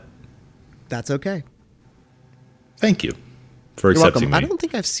want it. That's okay. Thank you for accepting me. I don't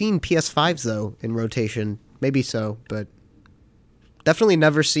think I've seen PS5s, though, in rotation. Maybe so, but definitely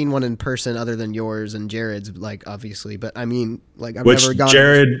never seen one in person other than yours and Jared's, like, obviously. But, I mean, like, I've never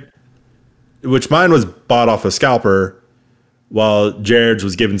gone... Which mine was bought off a scalper, while Jared's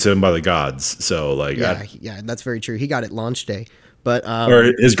was given to him by the gods. So, like... Yeah, that's very true. He got it launch day. But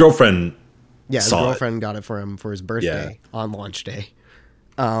or his girlfriend. Yeah, his girlfriend got it for him for his birthday on launch day.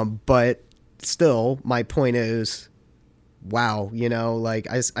 But still, my point is, wow, you know, like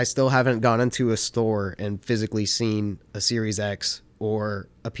I still haven't gone into a store and physically seen a Series X or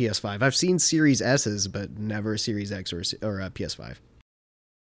a PS5. I've seen Series S's, but never a Series X or a PS5.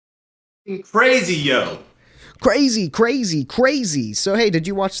 Crazy, yo. Crazy. So, hey, did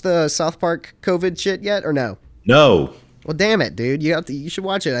you watch the South Park COVID shit yet or no? No. Well, damn it, dude! You should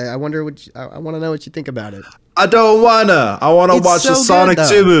watch it. I wonder I want to know what you think about it. I don't wanna. I want to watch the Sonic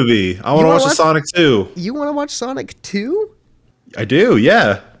 2 movie. I want to watch the Sonic 2. You want to watch Sonic 2? I do.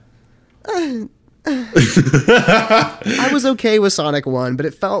 Yeah. I was okay with Sonic 1, but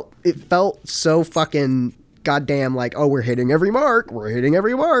it felt so fucking goddamn like, oh, we're hitting every mark.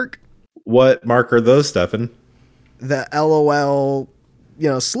 What mark are those, Stefan? The LOL.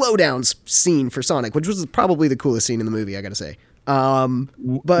 Slow down scene for Sonic, which was probably the coolest scene in the movie, I gotta say.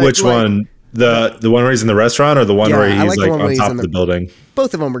 But which one? The one where he's in the restaurant, or the one where he's like on top of the building?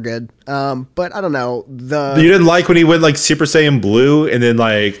 Both of them were good. But I don't know. You didn't like when he went like Super Saiyan Blue, and then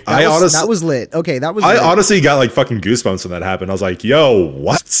like that was lit. Okay, that was. I honestly got like fucking goosebumps when that happened. I was like, "Yo,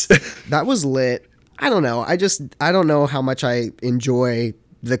 what?" That was lit. I don't know. I don't know how much I enjoy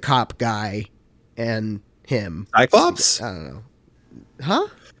the cop guy and him. Cyclops? I don't know. Huh?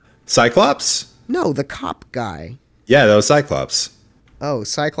 Cyclops? No, the cop guy. Yeah, that was Cyclops. Oh,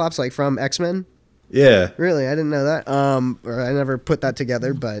 Cyclops, like from X-Men? Yeah. Really? I didn't know that. Or I never put that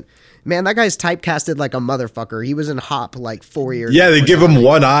together, but man, that guy's typecasted like a motherfucker. He was in Hop like 4 years. Yeah, they give him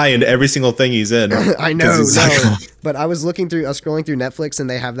one eye in every single thing he's in. I know. No. But I was scrolling through Netflix and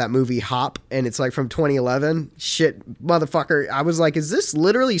they have that movie Hop and it's like from 2011. Shit, motherfucker. I was like, is this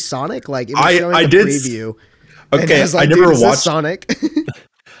literally Sonic? Like it was showing the preview. Okay, like, I never watched Sonic.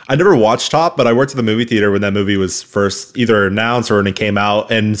 I never watched Hop, but I worked at the movie theater when that movie was first either announced or when it came out.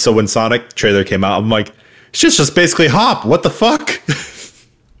 And so when Sonic trailer came out, I'm like, shit's just basically Hop. What the fuck?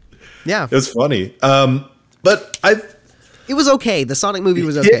 Yeah. It was funny. But it was okay. The Sonic movie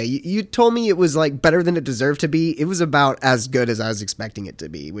was okay. You told me it was like better than it deserved to be. It was about as good as I was expecting it to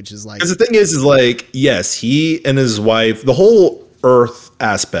be, which is like... Because the thing is like, yes, he and his wife, the whole Earth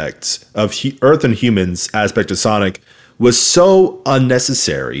aspect of Earth and humans aspect of Sonic was so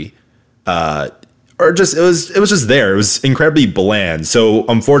unnecessary, or just it was just there. It was incredibly bland. So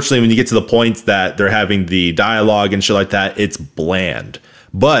unfortunately, when you get to the point that they're having the dialogue and shit like that, it's bland.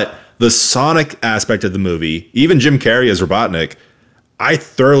 But the Sonic aspect of the movie, even Jim Carrey as Robotnik, I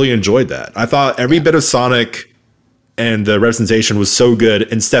thoroughly enjoyed that. I thought every bit of Sonic and the representation was so good.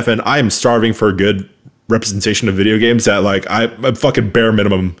 And Stefan, I am starving for a good representation of video games that like I'm fucking bare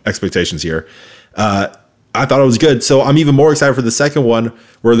minimum expectations here. I thought it was good, so I'm even more excited for the second one,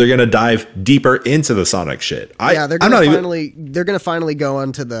 where they're gonna dive deeper into the Sonic shit. They're gonna finally go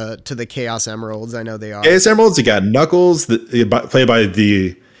on to the Chaos Emeralds. I know they are. Chaos Emeralds. You got Knuckles, played by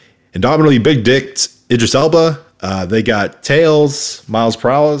the indomitably big dicked Idris Elba. They got Tails, Miles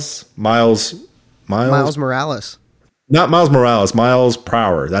Morales, not Miles Morales, Miles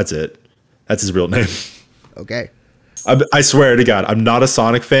Prower. That's it. That's his real name. Okay. I swear to God, I'm not a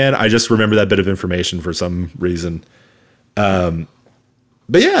Sonic fan. I just remember that bit of information for some reason. But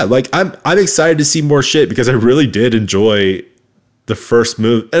yeah, like I'm excited to see more shit because I really did enjoy the first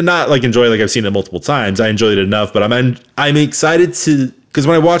movie, and not like enjoy like I've seen it multiple times. I enjoyed it enough, but I'm excited to, because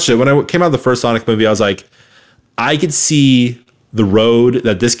when I watched it, when I came out of the first Sonic movie, I was like, I could see the road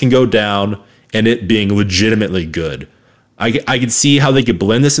that this can go down and it being legitimately good. I could see how they could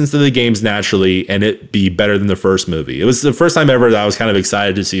blend this into the games naturally and it be better than the first movie. It was the first time ever that I was kind of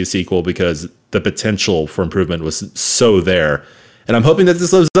excited to see a sequel because the potential for improvement was so there. And I'm hoping that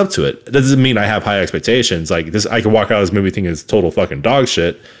this lives up to it. It doesn't mean I have high expectations. Like this, I could walk out of this movie thinking it's total fucking dog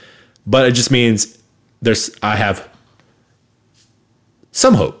shit. But it just means I have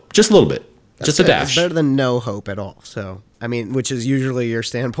some hope, just a little bit, just a dash. It's better than no hope at all. So, I mean, which is usually your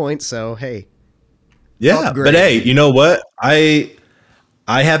standpoint. So, hey. Yeah, upgrade. But hey, you know what? I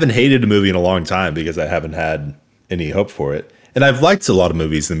haven't hated a movie in a long time because I haven't had any hope for it. And I've liked a lot of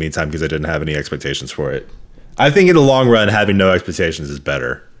movies in the meantime because I didn't have any expectations for it. I think in the long run, having no expectations is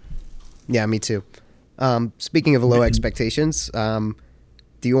better. Yeah, me too. Speaking of low expectations, do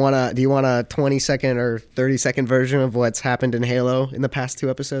you want a 20-second or 30-second version of what's happened in Halo in the past 2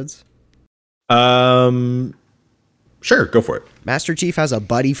 episodes? Sure, go for it. Master Chief has a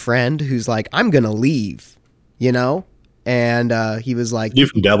buddy friend who's like, I'm going to leave, you know? And he was like... You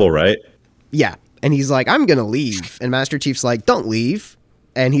from Devil, right? Yeah. And he's like, I'm going to leave. And Master Chief's like, don't leave.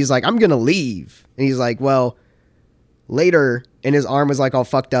 And he's like, I'm going to leave. And he's like, well, later. And his arm was like all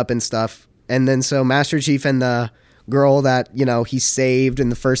fucked up and stuff. And then so Master Chief and the girl that, you know, he saved in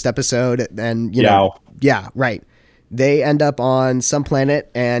the first episode and, you know... Yeah, right. They end up on some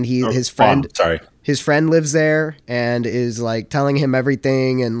planet and his friend... His friend lives there and is like telling him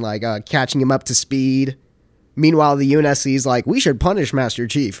everything and like catching him up to speed. Meanwhile, the UNSC is like, we should punish Master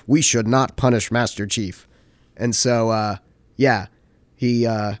Chief. We should not punish Master Chief. And so,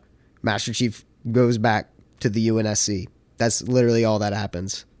 Master Chief goes back to the UNSC. That's literally all that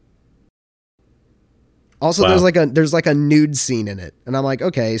happens. Also, wow. there's like a nude scene in it. And I'm like,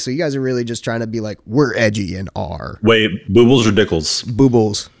 okay, so you guys are really just trying to be like, we're edgy and R. Wait, Boobles or Dickles?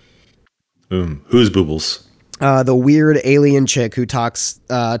 Boobles. Who's Boobles? The weird alien chick who talks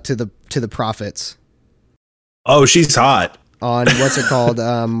to the prophets. Oh, she's hot. On what's it called?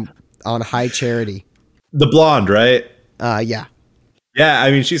 On High Charity. The blonde, right? Yeah. Yeah, I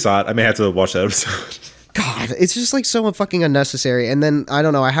mean, she's hot. I may have to watch that episode. God, it's just like so fucking unnecessary. And then I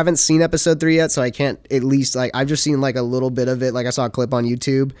don't know. I haven't seen episode 3 yet, so I can't. At least like I've just seen like a little bit of it. Like I saw a clip on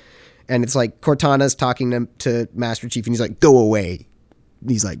YouTube, and it's like Cortana's talking to Master Chief, and he's like, "Go away."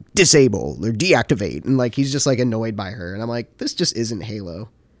 He's like, disable or deactivate. And like, he's just like annoyed by her. And I'm like, this just isn't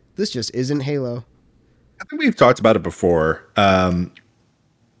Halo. This just isn't Halo. I think we've talked about it before. I'm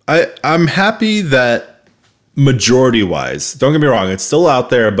happy that majority wise, don't get me wrong, it's still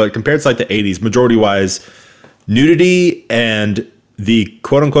out there, but compared to like the 80s, majority wise, nudity and the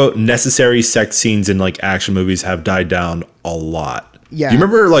quote unquote necessary sex scenes in like action movies have died down a lot. Yeah. Do you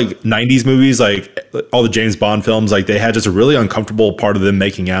remember like 90s movies, like all the James Bond films, like they had just a really uncomfortable part of them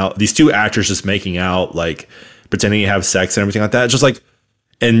making out. These 2 actors just making out, like pretending to have sex and everything like that. It's just like,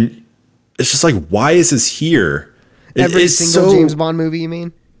 and it's just like, why is this here? Every single James Bond movie, you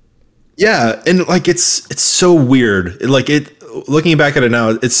mean? Yeah. And like, it's so weird. Looking back at it now,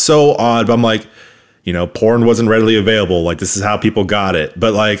 it's so odd, but I'm like, porn wasn't readily available. Like, this is how people got it.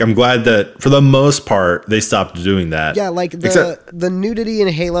 But like, I'm glad that for the most part they stopped doing that. Yeah, like the nudity in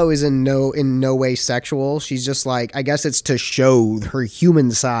Halo is in no way sexual. She's just like, I guess it's to show her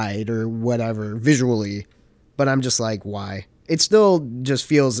human side or whatever visually. But I'm just like, why? It still just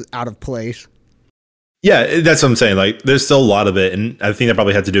feels out of place. Yeah, that's what I'm saying. Like, there's still a lot of it, and I think that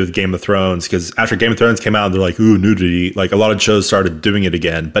probably had to do with Game of Thrones, because after Game of Thrones came out, they're like, ooh, nudity. Like, a lot of shows started doing it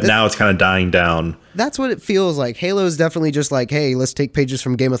again, but now it's kind of dying down. That's what it feels like. Halo is definitely just like, hey, let's take pages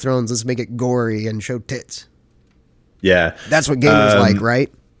from Game of Thrones, let's make it gory and show tits. Yeah. That's what gamers like,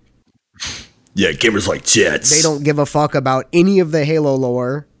 right? Yeah, gamers like tits. They don't give a fuck about any of the Halo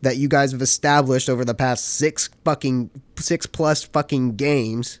lore that you guys have established over the past 6+ fucking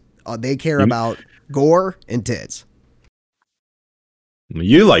games. They care about gore and tits.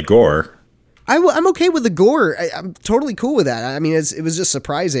 You like gore. I'm okay with the gore. I'm totally cool with that. I mean, it was just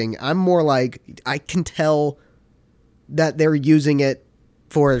surprising. I'm more like, I can tell that they're using it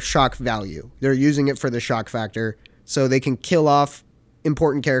for shock value. They're using it for the shock factor, so they can kill off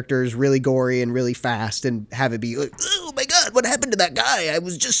important characters really gory and really fast and have it be like, oh my god, what happened to that guy? I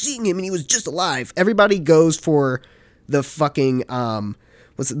was just seeing him and he was just alive. Everybody goes for the fucking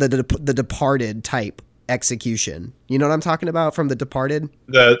the Departed type execution. You know what I'm talking about from The Departed?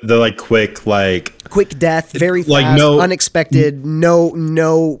 The like quick death, very like fast, no unexpected,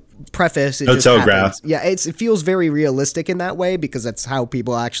 no preface. It no just telegraph. happens. Yeah, it feels very realistic in that way because that's how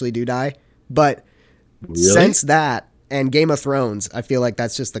people actually do die. But since that and Game of Thrones, I feel like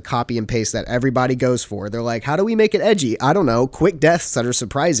that's just the copy and paste that everybody goes for. They're like, how do we make it edgy? I don't know. Quick deaths that are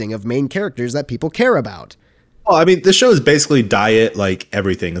surprising of main characters that people care about. Well, I mean, the show is basically diet, like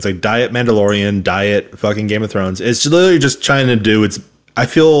everything. It's like diet Mandalorian, diet fucking Game of Thrones. It's literally just trying to do. I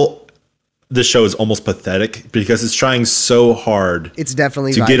feel the show is almost pathetic because it's trying so hard. It's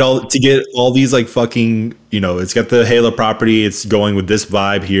definitely to get all these like fucking, it's got the Halo property. It's going with this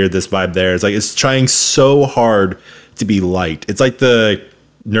vibe here, this vibe there. It's like it's trying so hard to be light. It's like the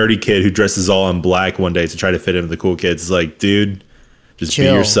nerdy kid who dresses all in black one day to try to fit in with the cool kids. It's like, dude, just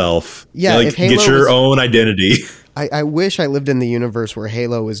chill. Be yourself. Yeah, like, get your own identity. I wish I lived in the universe where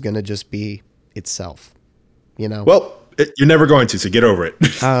Halo was going to just be itself, Well, you're never going to, so get over it.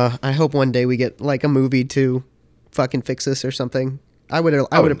 I hope one day we get like a movie to fucking fix this or something. I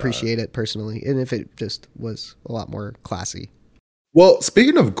would appreciate it personally, and if it just was a lot more classy. Well,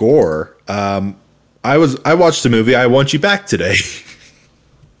 speaking of gore, I watched a movie, I Want You Back, today.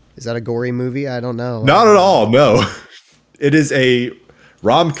 Is that a gory movie? I don't know. Not at all, no. It is a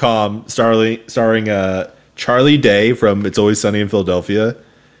rom-com starring Charlie Day from It's Always Sunny in Philadelphia,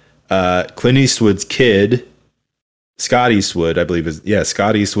 Clint Eastwood's kid, Scott Eastwood, I believe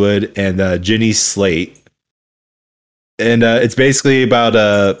Scott Eastwood, and Jenny Slate. And it's basically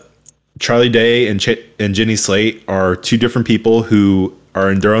about Charlie Day and Jenny Slate are two different people who are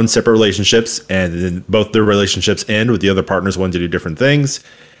in their own separate relationships, and then both their relationships end with the other partners wanting to do different things.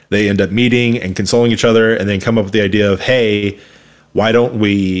 They end up meeting and consoling each other, and then come up with the idea of, hey, why don't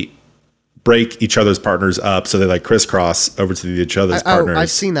we break each other's partners up so they like crisscross over to each other's partners?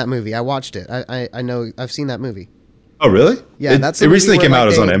 I've seen that movie. I watched it. I know. I've seen that movie. Oh, really? Yeah, it recently came out.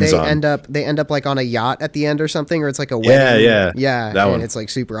 It was on Amazon. They end up like on a yacht at the end or something, or it's like a wedding. Yeah. That one. It's like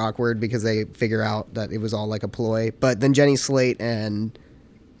super awkward because they figure out that it was all like a ploy. But then Jenny Slate and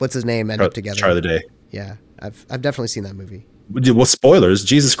what's his name end up together. Charlie Day. Yeah, I've definitely seen that movie. Well, spoilers.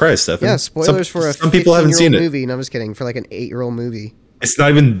 Jesus Christ, Stefan. Yeah, spoilers for some people haven't seen it. Movie. No, I'm just kidding. For like an 8-year-old movie. It's not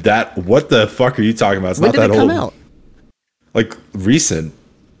even that. What the fuck are you talking about? It's when not that old. When did it come out? Like recent.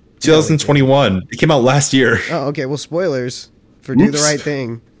 2021. It came out last year. Oh, okay. Well, spoilers for Do the Right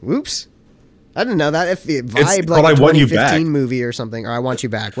Thing. Whoops. I didn't know that. If it vibed like a 2015 movie or something, or I Want You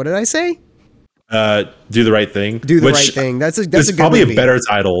Back. What did I say? Do the Right Thing. Do the Right Thing. That's a good probably movie. a better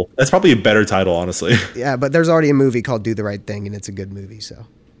title. That's probably a better title, honestly. Yeah, but there's already a movie called Do the Right Thing, and it's a good movie. So.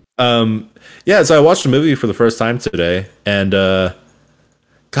 Yeah. So I watched a movie for the first time today, and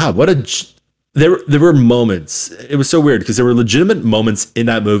God, there were moments. It was so weird because there were legitimate moments in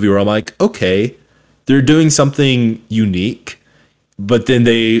that movie where I'm like, okay, they're doing something unique, but then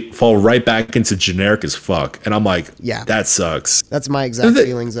they fall right back into generic as fuck, and I'm like, yeah, that sucks. That's my exact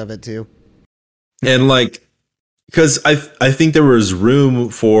feelings of it too. And like, because I think there was room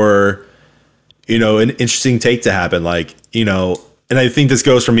for, an interesting take to happen. Like, and I think this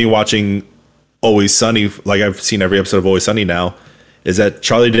goes from me watching Always Sunny. Like, I've seen every episode of Always Sunny now, is that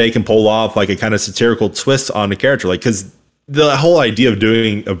Charlie Day can pull off like a kind of satirical twist on a character. Like, because the whole idea of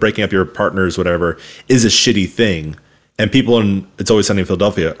breaking up your partners, whatever, is a shitty thing. and people in It's Always Sunny in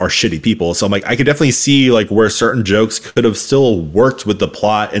Philadelphia are shitty people. So I'm like, I could definitely see like where certain jokes could have still worked with the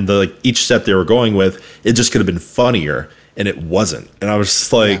plot and the like each step they were going with. It just could have been funnier, and it wasn't. And I was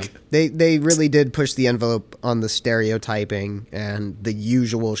just like, they really did push the envelope on the stereotyping and the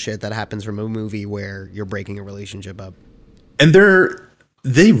usual shit that happens from a movie where you're breaking a relationship up. and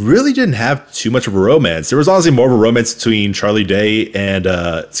they really didn't have too much of a romance. There was honestly more of a romance between Charlie Day and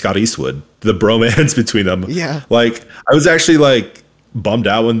Scott Eastwood. The bromance between them. Yeah. Like, I was actually like bummed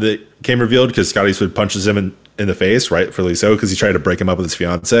out when it came revealed because Scott Eastwood punches him in the face, rightfully so, because he tried to break him up with his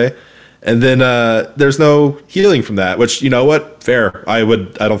fiance. And then there's no healing from that, which, you know what? Fair. I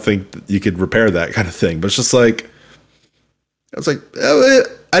don't think that you could repair that kind of thing. But it's just like, I was like,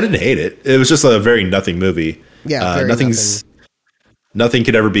 I didn't hate it. It was just a very nothing movie. Yeah. Very Nothing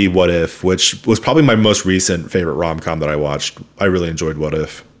could ever be What If, which was probably my most recent favorite rom-com that I watched. I really enjoyed What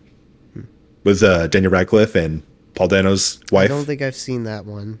If. With Daniel Radcliffe and Paul Dano's wife. I don't think I've seen that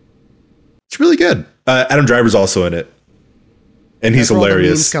one. It's really good. Adam Driver's also in it. And he's That's where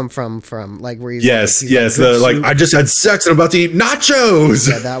hilarious. all the memes come from like where he's yes, like, yes. I just had sex and I'm about to eat nachos.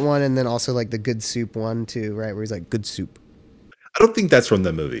 Yeah, that one, and then also like the Good Soup one too, right? Where he's like, good soup. I don't think that's from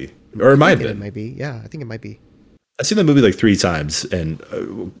the movie. Or it might have been. It might be. Yeah, I think it might be. I've seen the movie like 3 times,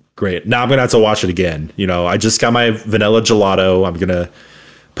 and great. Now I'm gonna have to watch it again. You know, I just got my vanilla gelato. I'm gonna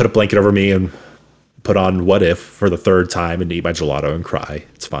put a blanket over me and put on What If for the 3rd time and eat my gelato and cry.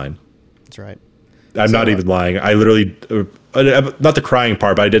 It's fine. That's right. I'm not even lying. I literally, not the crying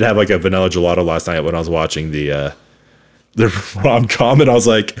part, but I did have like a vanilla gelato last night when I was watching the rom-com, and I was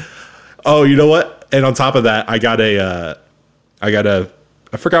like, oh, you know what? And on top of that, I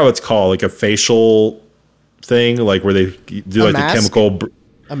forgot what it's called, like a facial thing, like where they do like the chemical,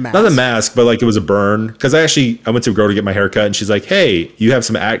 not a mask, but like it was a burn. Because I went to a girl to get my hair cut, and she's like, hey, you have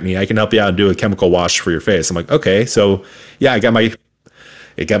some acne, I can help you out and do a chemical wash for your face. I'm like, okay. So yeah, I got my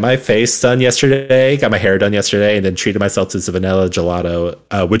face done yesterday, got my hair done yesterday, and then treated myself to some vanilla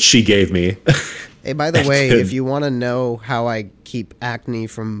gelato, which she gave me. Hey, by the way, if you want to know how I keep acne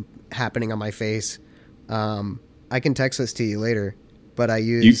from happening on my face, I can text this to you later. But I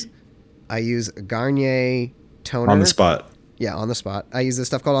use Garnier toner on the spot. Yeah, on the spot. I use this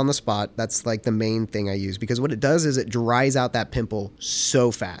stuff called On the Spot. That's like the main thing I use, because what it does is it dries out that pimple so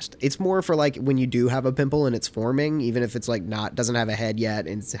fast. It's more for like when you do have a pimple and it's forming, even if it's like doesn't have a head yet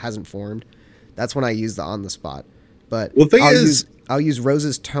and it hasn't formed. That's when I use the On the Spot. But I'll use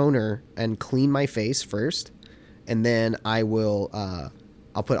Rose's toner and clean my face first, and then I'll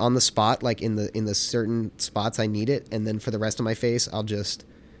put On the Spot like in the certain spots I need it, and then for the rest of my face I'll just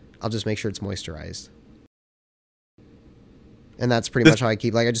make sure it's moisturized. And that's pretty much how I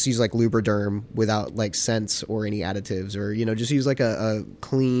keep, like, I just use like Lubriderm without like scents or any additives, or, you know, just use like a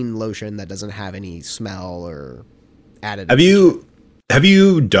clean lotion that doesn't have any smell or additives. Have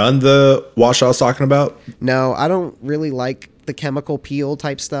you done the wash I was talking about? No, I don't really like the chemical peel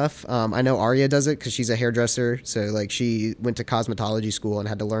type stuff. I know Arya does it because she's a hairdresser. So like she went to cosmetology school and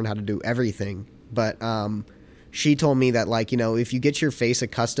had to learn how to do everything. But she told me that, like, you know, if you get your face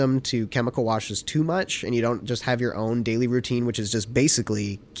accustomed to chemical washes too much and you don't just have your own daily routine, which is just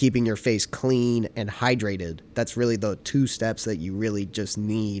basically keeping your face clean and hydrated, that's really the 2 steps that you really just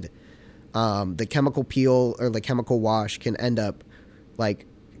need. The chemical peel or the chemical wash can end up like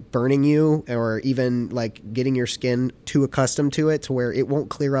burning you, or even like getting your skin too accustomed to it to where it won't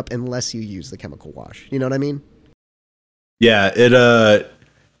clear up unless you use the chemical wash. You know what I mean? Yeah, it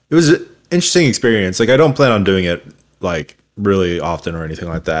was interesting experience. Like, I don't plan on doing it like really often or anything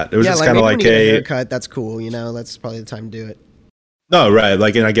like that. It was just kind of like a haircut. That's cool. You know, that's probably the time to do it. No, right.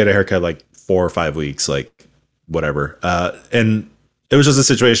 Like, and I get a haircut like 4 or 5 weeks, like whatever. And it was just a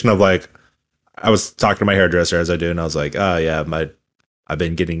situation of like, I was talking to my hairdresser as I do, and I was like, oh yeah, I've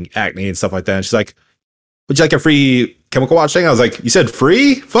been getting acne and stuff like that. And she's like, would you like a free chemical wash thing? I was like, you said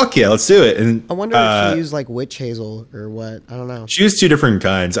free? Fuck yeah, let's do it. And I wonder if she used like witch hazel or what. I don't know. She used 2 different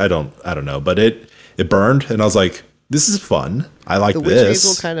kinds. I don't know, but it burned, and I was like, this is fun. I like this. The witch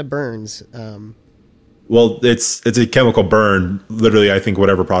hazel kind of burns. Well, it's a chemical burn. Literally, I think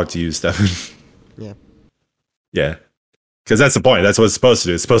whatever product you use, Stefan. Yeah. Yeah. Because that's the point. That's what it's supposed to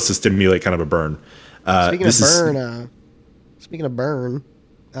do. It's supposed to stimulate kind of a burn. Speaking of burn,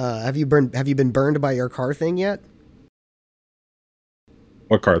 have you been burned by your car thing yet?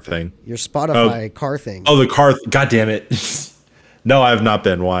 What car thing? Your Spotify car thing. Oh, the car. God damn it. No, I have not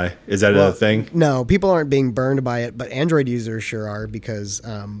been. Why? Is that a thing? No, people aren't being burned by it, but Android users sure are, because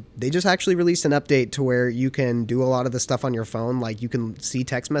they just actually released an update to where you can do a lot of the stuff on your phone. Like, you can see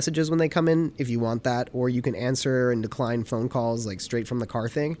text messages when they come in if you want that, or you can answer and decline phone calls like straight from the car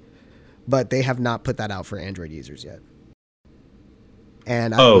thing. But they have not put that out for Android users yet.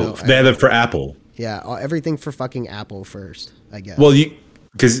 And I don't know. They have it for Apple. Yeah, everything for fucking Apple first, I guess. Well, you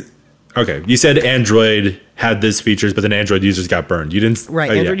said Android had these features, but then Android users got burned. You didn't,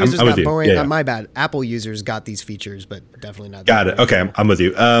 right? Android users got burned. Yeah. My bad. Apple users got these features, but definitely not. Got it. Okay, I'm with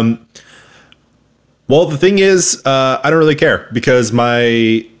you. Well, the thing is, I don't really care because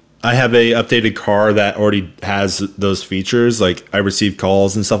I have a updated car that already has those features. Like I receive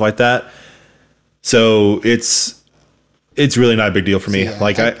calls and stuff like that, so it's really not a big deal for me. Yeah,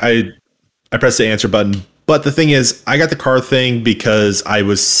 like I press the answer button. But the thing is, I got the car thing because I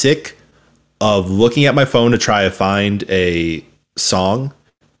was sick of looking at my phone to try to find a song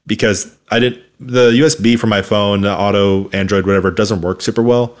because the USB for my phone, the auto Android, whatever, doesn't work super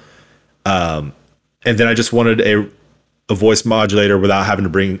well. And then I just wanted a voice modulator without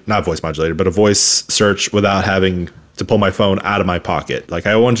having to not voice modulator, but a voice search without having to pull my phone out of my pocket. Like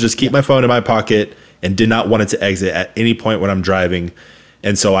I wanted to just keep my phone in my pocket and did not want it to exit at any point when I'm driving.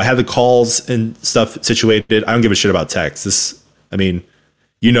 And so I had the calls and stuff situated. I don't give a shit about text.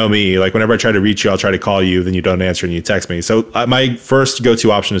 You know me, like whenever I try to reach you, I'll try to call you, then you don't answer and you text me. So my first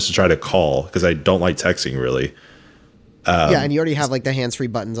go-to option is to try to call because I don't like texting really. Yeah, and you already have like the hands-free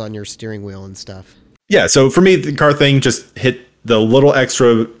buttons on your steering wheel and stuff. Yeah, so for me, the car thing just hit the little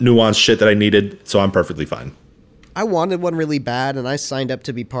extra nuanced shit that I needed, so I'm perfectly fine. I wanted one really bad, and I signed up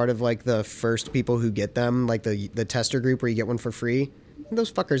to be part of like the first people who get them, like the tester group where you get one for free. And those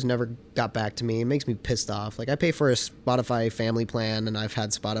fuckers never got back to me. It makes me pissed off. Like I pay for a Spotify family plan, and I've had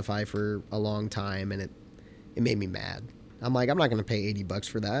Spotify for a long time, and it made me mad. I'm like, I'm not going to pay $80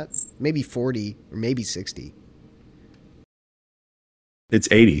 for that. Maybe 40 or maybe 60. It's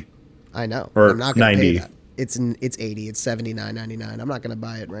 80. I know. Or I'm not going to 90. pay that. It's 80. It's $79.99. I'm not going to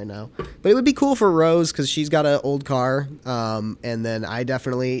buy it right now. But it would be cool for Rose because she's got an old car. And then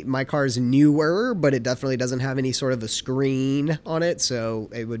my car is newer, but it definitely doesn't have any sort of a screen on it. So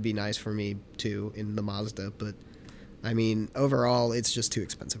it would be nice for me too in the Mazda. But I mean, overall, it's just too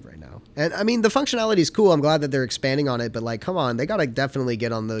expensive right now. And I mean, the functionality is cool. I'm glad that they're expanding on it. But like, come on, they got to definitely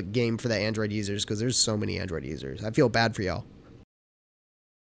get on the game for the Android users because there's so many Android users. I feel bad for y'all.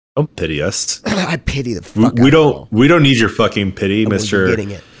 Don't pity us. I pity the fuck we out don't. of y'all. We don't need your fucking pity, Mister.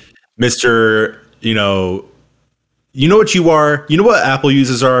 Getting it, Mister. You know what you are. You know what Apple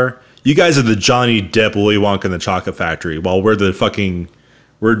users are. You guys are the Johnny Depp, Willy Wonka, and the Chocolate Factory, while we're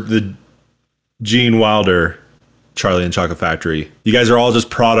the Gene Wilder, Charlie and Chocolate Factory. You guys are all just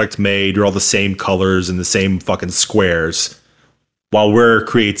product made. You're all the same colors and the same fucking squares, while we're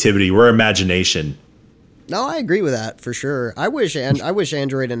creativity. We're imagination. No, I agree with that for sure. I wish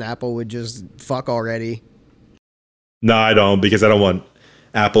Android and Apple would just fuck already. No, I don't, because I don't want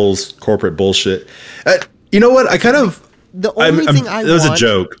Apple's corporate bullshit. You know what? The only thing I want. It was a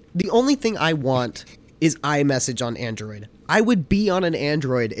joke. The only thing I want is iMessage on Android. I would be on an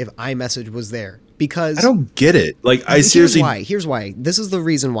Android if iMessage was there because I don't get it. Like Here's why. This is the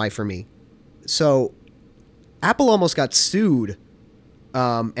reason why for me. So, Apple almost got sued,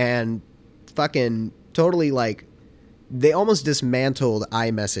 and fucking. Totally, like, they almost dismantled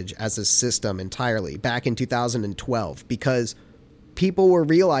iMessage as a system entirely back in 2012 because people were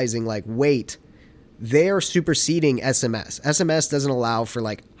realizing, like, wait, they're superseding SMS. SMS doesn't allow for,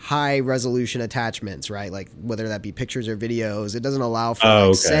 like, high-resolution attachments, right? Like, whether that be pictures or videos. It doesn't allow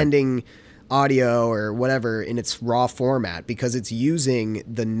for sending audio or whatever in its raw format because it's using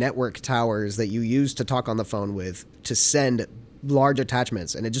the network towers that you use to talk on the phone with to send large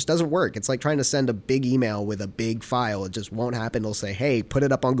attachments, and it just doesn't work. It's like trying to send a big email with a big file. It just won't happen. It'll say, hey, put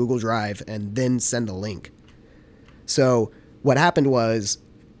it up on Google Drive and then send a link. So what happened was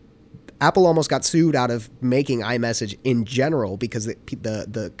Apple almost got sued out of making iMessage in general because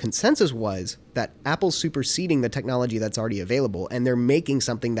the consensus was that Apple's superseding the technology that's already available, and they're making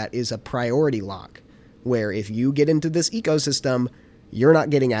something that is a priority lock, where if you get into this ecosystem, you're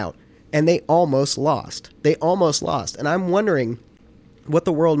not getting out. And they almost lost. And I'm wondering what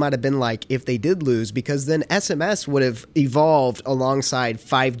the world might have been like if they did lose, because then SMS would have evolved alongside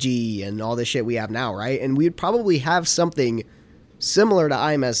 5G and all the shit we have now, right? And we'd probably have something similar to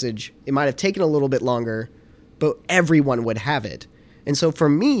iMessage. It might have taken a little bit longer, but everyone would have it. And so for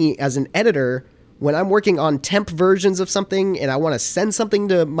me, as an editor, when I'm working on temp versions of something and I want to send something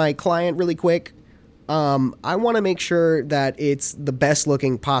to my client really quick, I want to make sure that it's the best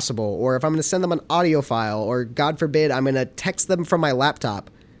looking possible. Or if I'm going to send them an audio file, or God forbid, I'm going to text them from my laptop.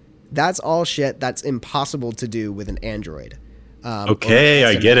 That's all shit that's impossible to do with an Android. Okay,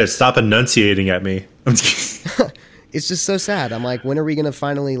 I get it. Stop enunciating at me. It's just so sad. I'm like, when are we going to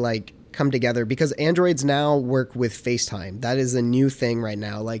finally like come together because Androids now work with FaceTime. That is a new thing right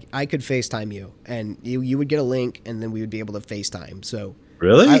now. Like I could FaceTime you and you would get a link and then we would be able to FaceTime. So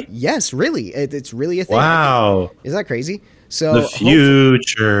Really? yes, really. It's really a thing. Wow. Is that crazy? So The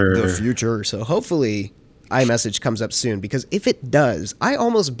future. the future. So hopefully iMessage comes up soon because if it does, I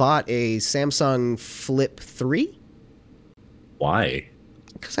almost bought a Samsung Flip 3. Why?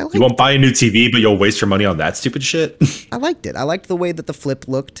 Because I liked You won't buy a new TV, but you'll waste your money on that stupid shit? I liked it. I liked the way that the Flip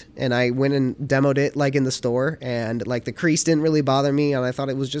looked, and I went and demoed it like in the store, and like the crease didn't really bother me, and I thought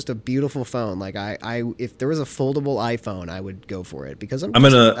it was just a beautiful phone. Like I if there was a foldable iPhone, I would go for it because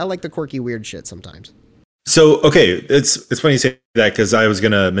I like the quirky weird shit sometimes. So, okay, it's funny you say that because I was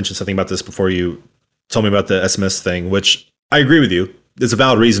going to mention something about this before you told me about the SMS thing, which I agree with you. There's a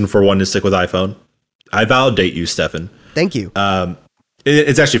valid reason for one to stick with iPhone. I validate you, Stefan. Thank you.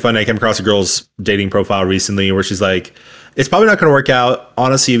 It's actually funny. I came across a girl's dating profile recently where she's like, it's probably not going to work out,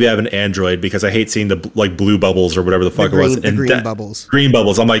 honestly, if you have an Android, because I hate seeing the like blue bubbles or whatever the fuck it was. The green bubbles. Green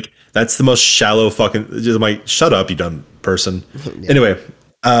bubbles. I'm like, that's the most shallow fucking... I'm like, shut up, you dumb person. Yeah. Anyway,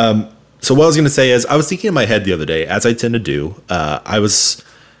 so what I was going to say is I was thinking in my head the other day, as I tend to do, because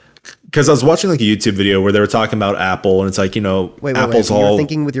I was watching like a YouTube video where they were talking about Apple, and it's like, wait, Apple's you were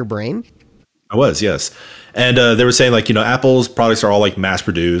thinking with your brain? I was, yes. And they were saying like, Apple's products are all like mass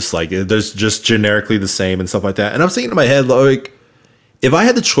produced, like there's just generically the same and stuff like that. And I was thinking in my head, like, if I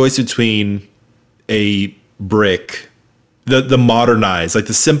had the choice between a brick, the modernized, like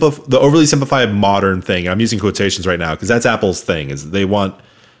the overly simplified modern thing, I'm using quotations right now because that's Apple's thing, is they want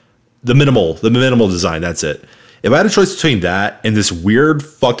the minimal design. That's it. If I had a choice between that and this weird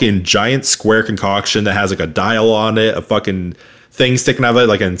fucking giant square concoction that has like a dial on it, a fucking thing sticking out of it,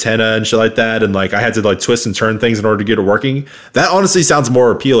 like an antenna and shit like that, and like I had to like twist and turn things in order to get it working, that honestly sounds more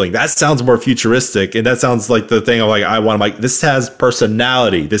appealing. That sounds more futuristic, and that sounds like the thing I'm like, I want. I'm like, this has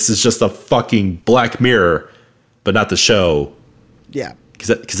personality. This is just a fucking Black Mirror, but not the show. Yeah,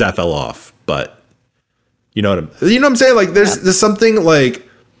 because that fell off. But you know what I'm saying? Like there's something like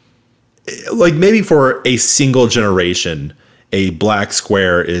maybe for a single generation, a black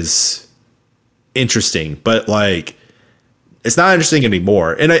square is interesting, but like it's not interesting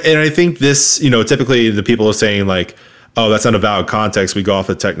anymore. And I think this, typically the people are saying like, oh, that's not a valid context. We go off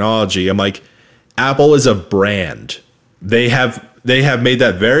the technology. I'm like, Apple is a brand. They have made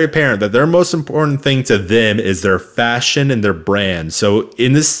that very apparent that their most important thing to them is their fashion and their brand. So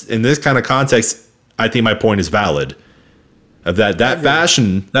in this kind of context, I think my point is valid. Of that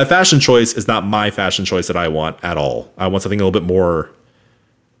fashion choice is not my fashion choice that I want at all. I want something a little bit more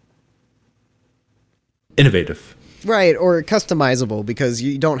innovative. Right, or customizable, because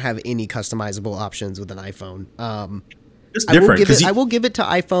you don't have any customizable options with an iPhone. It's different. I will give it to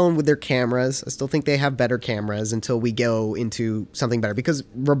iPhone with their cameras. I still think they have better cameras until we go into something better. Because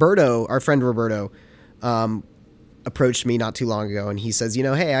Roberto, our friend Roberto, approached me not too long ago, and he says,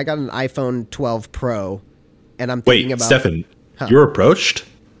 hey, I got an iPhone 12 Pro, and I'm thinking about... Wait, Stefan, you were approached?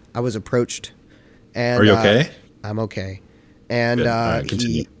 I was approached. And, are you okay? I'm okay. And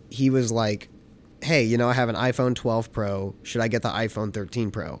he was like, hey, I have an iPhone 12 Pro. Should I get the iPhone 13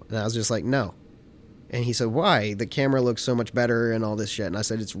 Pro? And I was just like, no. And he said, why? The camera looks so much better and all this shit. And I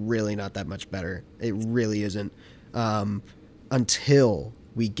said, it's really not that much better. It really isn't. Until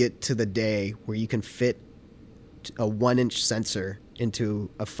we get to the day where you can fit a 1-inch sensor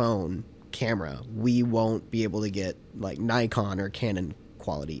into a phone camera, we won't be able to get like Nikon or Canon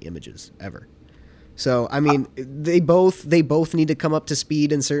quality images ever. So, I mean, they both need to come up to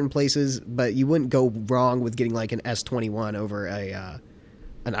speed in certain places, but you wouldn't go wrong with getting like an S21 over an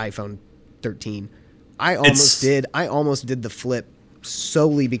iPhone 13. I almost did the Flip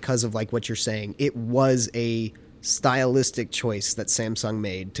solely because of like what you're saying. It was a stylistic choice that Samsung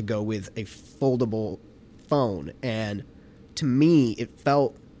made to go with a foldable phone, and to me, it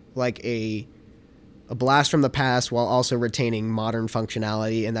felt like a blast from the past while also retaining modern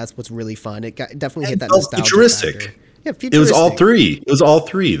functionality, and that's what's really fun. It definitely hit that nostalgia futuristic factor. Yeah, futuristic. It was all three. It was all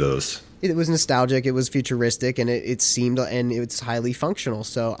three of those. It was nostalgic. It was futuristic, and it seemed, and it's highly functional.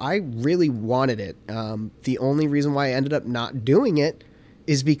 So I really wanted it. The only reason why I ended up not doing it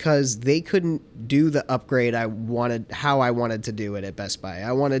is because they couldn't do the upgrade how I wanted to do it at Best Buy.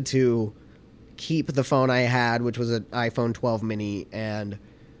 I wanted to keep the phone I had, which was an iPhone 12 mini, and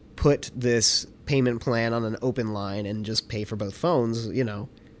put this payment plan on an open line and just pay for both phones,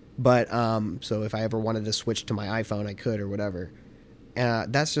 But so if I ever wanted to switch to my iPhone, I could or whatever.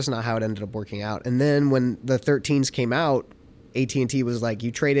 That's just not how it ended up working out. And then when the 13s came out, AT&T was like,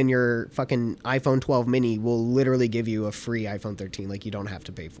 you trade in your fucking iPhone 12 mini, we'll literally give you a free iPhone 13. Like, you don't have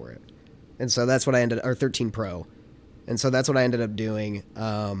to pay for it. And so that's what or 13 Pro. And so that's what I ended up doing.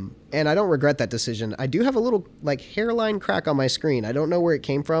 And I don't regret that decision. I do have a little like hairline crack on my screen. I don't know where it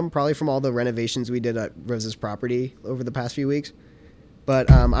came from. Probably from all the renovations we did at Rose's property over the past few weeks.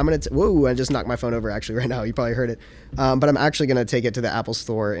 But I'm going to... Whoa, I just knocked my phone over actually right now. You probably heard it. But I'm actually going to take it to the Apple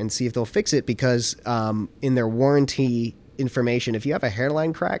store and see if they'll fix it because in their warranty information, if you have a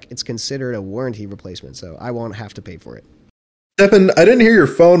hairline crack, it's considered a warranty replacement. So I won't have to pay for it. Stefan, I didn't hear your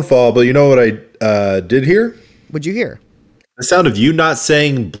phone fall, but you know what I did hear? What'd you hear? The sound of you not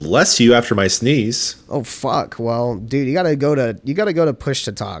saying bless you after my sneeze. Oh fuck. Well, dude, you gotta go to push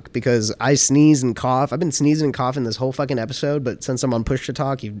to talk because I sneeze and cough. I've been sneezing and coughing this whole fucking episode, but since I'm on push to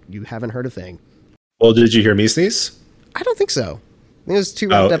talk, you haven't heard a thing. Well, did you hear me sneeze? I don't think so. I think it was too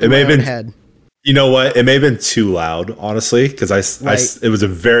wrapped up in my own head. You know what? It may have been too loud, honestly, because it was a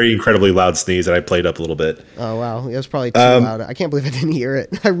very incredibly loud sneeze, and I played up a little bit. Oh, wow. It was probably too loud. I can't believe I didn't hear it.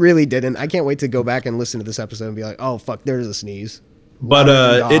 I really didn't. I can't wait to go back and listen to this episode and be like, oh, fuck, there's a sneeze. But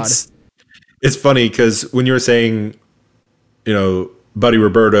it's funny, because when you were saying, you know, Buddy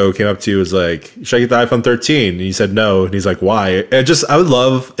Roberto came up to you and was like, should I get the iPhone 13? And you said no. And he's like, why? I would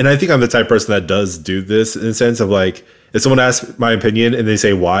love, and I think I'm the type of person that does do this in the sense of like, if someone asks my opinion and they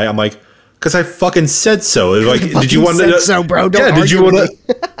say why, I'm like, because I fucking said so. Like, did you want to? So, bro. Don't yeah. Did you argue want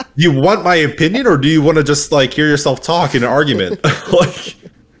to? You want my opinion, or do you want to just like hear yourself talk in an argument? Like,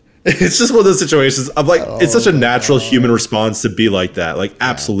 it's just one of those situations. I'm like, it's such a natural human response to be like that. Like,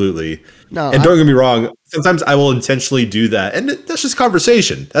 absolutely. No. And don't get me wrong. Sometimes I will intentionally do that, and that's just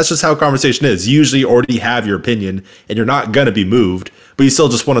conversation. That's just how conversation is. You usually already have your opinion, and you're not gonna be moved, but you still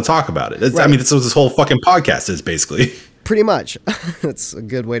just want to talk about it. Right. I mean, that's what this whole fucking podcast is, basically. Pretty much. That's a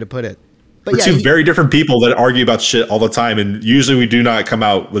good way to put it. But we're two very different people that argue about shit all the time, and usually we do not come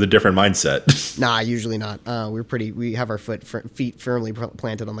out with a different mindset. Nah, usually not. We have our feet firmly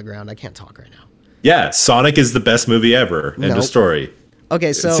planted on the ground. I can't talk right now. Yeah, Sonic is the best movie ever. End of story.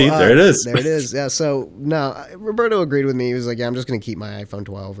 Okay, so see, there it is. There it is. Yeah. So no, Roberto agreed with me. He was like, "Yeah, I'm just gonna keep my iPhone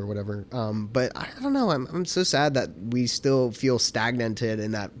 12 or whatever." But I don't know. I'm so sad that we still feel stagnated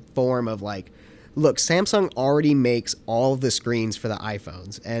in that form of like. Look, Samsung already makes all of the screens for the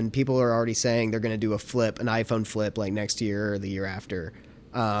iPhones, and people are already saying they're going to do an iPhone flip, like next year or the year after,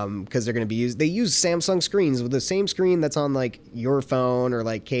 because they're going to they use Samsung screens with the same screen that's on like your phone or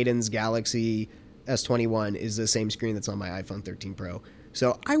like Caden's Galaxy S21 is the same screen that's on my iPhone 13 Pro.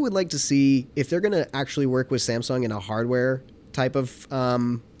 So I would like to see if they're going to actually work with Samsung in a hardware type of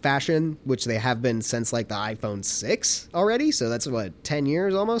fashion, which they have been since like the iPhone 6 already. So that's 10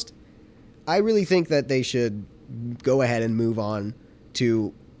 years almost. I really think that they should go ahead and move on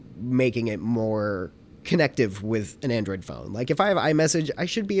to making it more connective with an Android phone. Like if I have iMessage, I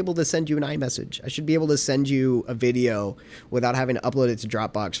should be able to send you an iMessage. I should be able to send you a video without having to upload it to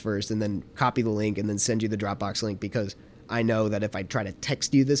Dropbox first and then copy the link and then send you the Dropbox link because I know that if I try to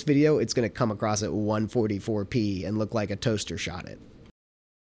text you this video, it's going to come across at 144p and look like a toaster shot it.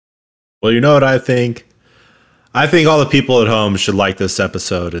 Well, you know what I think? I think all the people at home should like this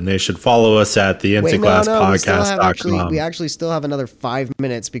episode, and they should follow us at the emptyglasspodcast.com. We actually still have another 5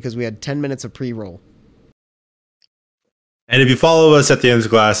 minutes because we had 10 minutes of pre-roll. And if you follow us at the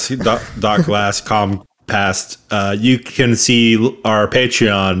emptyglasspodcast, you can see our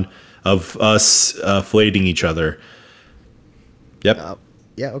Patreon of us filleting each other. Yep.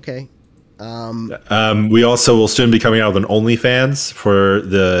 Yeah, okay. We also will soon be coming out with an OnlyFans for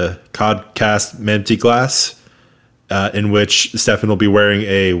the Codcast Empty Glass. In which Stefan will be wearing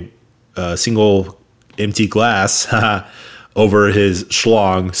a single empty glass over his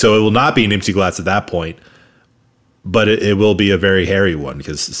schlong. So it will not be an empty glass at that point, but it will be a very hairy one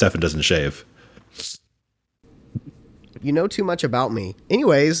because Stefan doesn't shave. You know too much about me.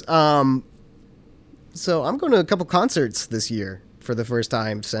 Anyways, so I'm going to a couple concerts this year for the first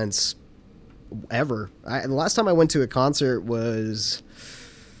time since ever. The last time I went to a concert was,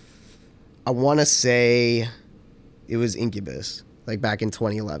 I want to say... It was Incubus, like back in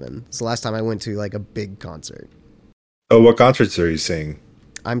 2011. It's the last time I went to like a big concert. Oh, what concerts are you seeing?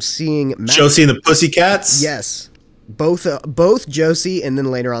 I'm seeing Josie and the Pussycats? Yes. Both Josie and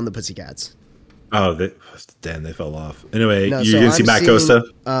then later on the Pussycats. Oh, they fell off. Anyway, you're going to see Matt Costa?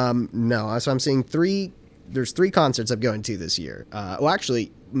 No, so I'm seeing there's 3 concerts I'm going to this year. Well,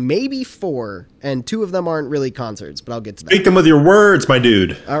 actually, maybe 4, and 2 of them aren't really concerts, but I'll get to that. Speak them with your words, my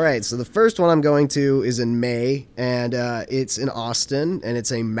dude. All right, so the first one I'm going to is in May, and it's in Austin, and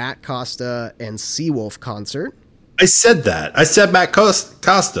it's a Matt Costa and Seawolf concert. I said that. I said Matt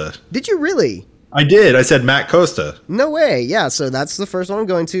Costa. Did you really? I did. I said Matt Costa. No way. Yeah, so that's the first one I'm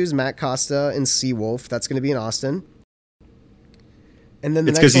going to is Matt Costa and Seawolf. That's going to be in Austin. And then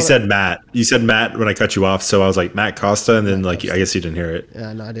the It's next because you one, said Matt. You said Matt when I cut you off, so I was like Matt Costa, and then like I guess you didn't hear it.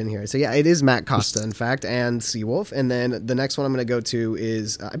 no, I didn't hear it. So yeah, it is Matt Costa, in fact, and Seawolf. And then the next one I'm going to go to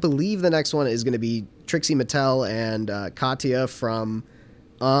is, I believe the next one is going to be Trixie Mattel and Katya from.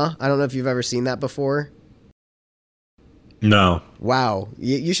 I don't know if you've ever seen that before. No. Wow,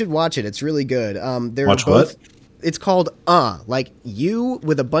 you should watch it. It's really good. They're Watch both, what? It's called like you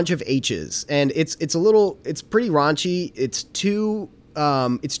with a bunch of H's, and it's pretty raunchy. It's two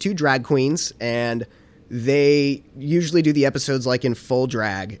drag queens, and they usually do the episodes like in full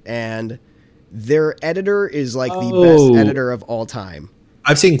drag, and their editor is like the best editor of all time.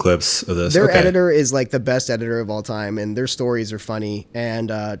 I've seen clips of this. Their Okay. editor is like the best editor of all time, and their stories are funny. And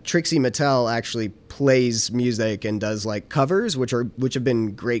Trixie Mattel actually plays music and does like covers, which have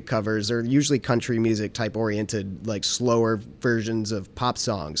been great covers. They're usually country music type oriented, like slower versions of pop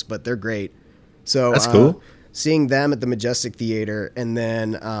songs, but they're great. So That's cool. Seeing them at the Majestic Theater, and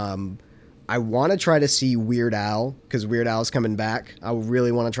then I want to try to see Weird Al because Weird Al's coming back. I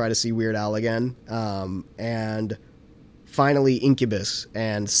really want to try to see Weird Al again, and finally Incubus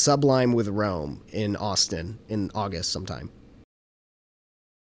and Sublime with Rome in Austin in August sometime.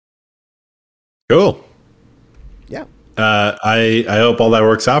 Cool. Yeah. I hope all that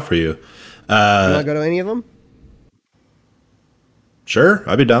works out for you. You want to go to any of them? Sure,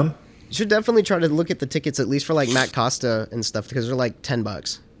 I'd be down. You should definitely try to look at the tickets at least for like Matt Costa and stuff because they're like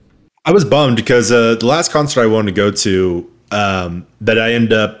 $10. I was bummed because the last concert I wanted to go to that I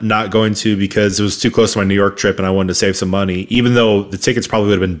ended up not going to because it was too close to my New York trip and I wanted to save some money, even though the tickets probably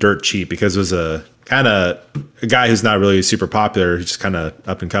would have been dirt cheap because it was a guy who's not really super popular, he's just kind of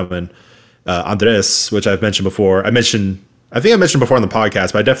up and coming. Andres, which I've mentioned before. I think I mentioned before on the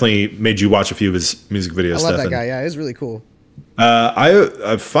podcast, but I definitely made you watch a few of his music videos. I love that guy. Yeah, he's really cool.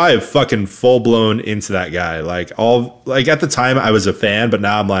 I fucking full blown into that guy. Like at the time I was a fan, but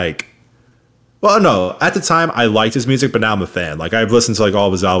now I'm like, well, no, at the time I liked his music, but now I'm a fan. Like I've listened to like all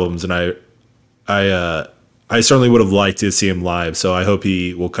of his albums, and I certainly would have liked to see him live. So I hope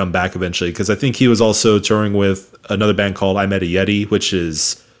he will come back eventually because I think he was also touring with another band called I Met a Yeti, which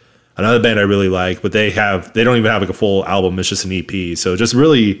is another band I really like, but they don't even have like a full album. It's just an EP. So just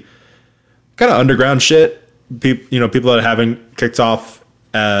really kind of underground shit. People that haven't kicked off,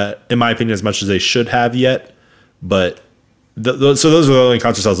 in my opinion, as much as they should have yet. But so those are the only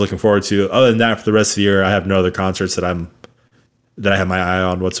concerts I was looking forward to. Other than that, for the rest of the year, I have no other concerts that I have my eye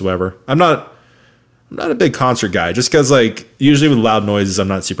on whatsoever. I'm not a big concert guy, just because like usually with loud noises, I'm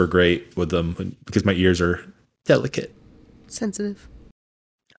not super great with them because my ears are delicate, Sensitive.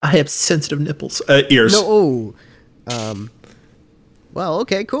 I have sensitive nipples, ears. No. Well,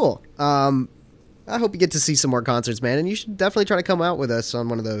 okay, cool. I hope you get to see some more concerts, man, and you should definitely try to come out with us on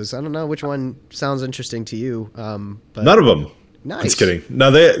one of those. I don't know which one sounds interesting to you. But None of them. Nice. Just kidding.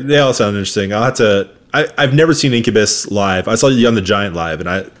 No, they all sound interesting. I'll have to. I've never seen Incubus live. I saw Young the Giant live,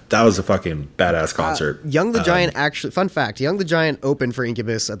 and that was a fucking badass concert. Young the Giant actually. Fun fact: Young the Giant opened for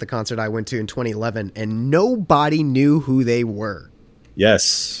Incubus at the concert I went to in 2011, and nobody knew who they were.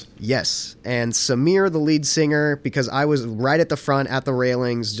 Yes. And Samir, the lead singer, because I was right at the front at the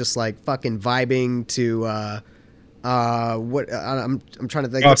railings, just like fucking vibing to I'm trying to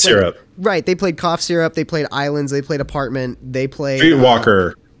think. Cough Syrup. Right, they played Cough Syrup, they played Islands, they played Apartment, they played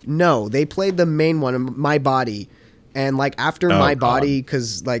Streetwalker. No, they played the main one, My Body, and like after My Body,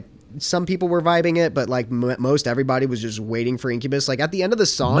 because like some people were vibing it, but like most everybody was just waiting for Incubus. Like at the end of the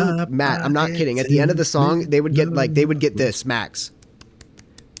song, Matt, I'm not kidding. At the end of the song, they would get this, Max.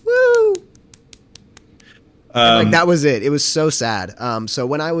 Woo! And, like that was it. It was so sad. So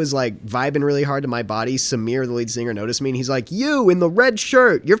when I was like vibing really hard to My Body, Samir, the lead singer, noticed me and he's like, "You in the red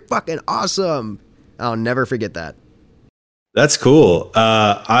shirt, you're fucking awesome." I'll never forget that. That's cool.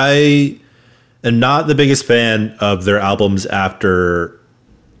 I am not the biggest fan of their albums after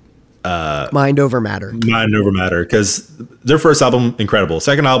Mind Over Matter. Mind Over Matter, because their first album, incredible.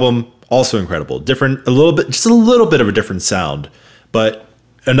 Second album, also incredible. Different, just a little bit of a different sound, but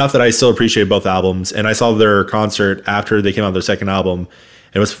enough that I still appreciate both albums. And I saw their concert after they came out with their second album,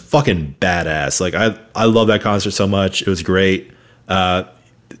 and it was fucking badass. Like I love that concert so much. It was great.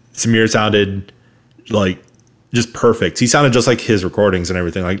 Samir sounded like just perfect. He sounded just like his recordings and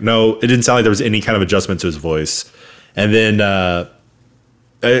everything. Like, no, it didn't sound like there was any kind of adjustment to his voice. And then,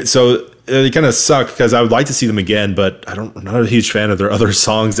 so it kind of sucked because I would like to see them again, but I'm not a huge fan of their other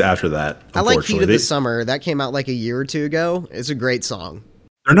songs after that. I like Heat of the Summer. That came out like a year or two ago. It's a great song.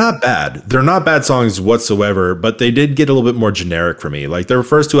 They're not bad. They're not bad songs whatsoever, but they did get a little bit more generic for me. Like their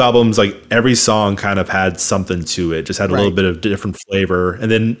first two albums, like every song kind of had something to it, just had a little bit of different flavor.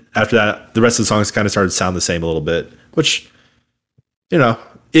 And then after that, the rest of the songs kind of started to sound the same a little bit, which you know,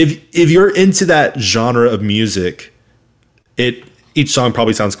 if you're into that genre of music, each song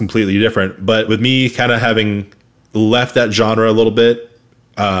probably sounds completely different. But with me kind of having left that genre a little bit,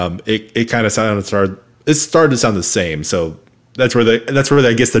 it kind of started to sound the same. So that's where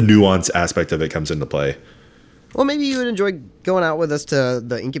I guess the nuance aspect of it comes into play. Well, maybe you would enjoy going out with us to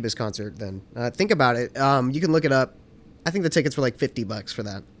the Incubus concert then. Think about it. You can look it up. I think the tickets were like $50 for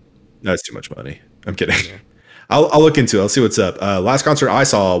that. That's too much money. I'm kidding. Yeah. I'll look into it. I'll see what's up. Last concert I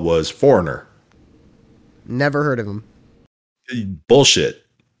saw was Foreigner. Never heard of him. Bullshit.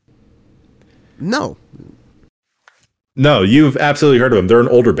 No, you've absolutely heard of them. They're an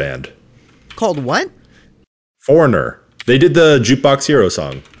older band. Called what? Foreigner. They did the Jukebox Hero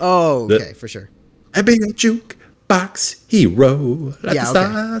song. Oh, okay, for sure. I be a jukebox hero.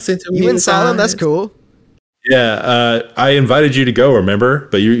 Yeah, okay. You went and saw them? That's cool. Yeah, I invited you to go, remember?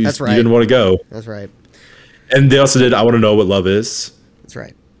 But you didn't want to go. That's right. And they also did I Want to Know What Love Is. That's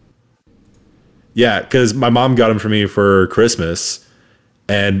right. Yeah, because my mom got them for me for Christmas.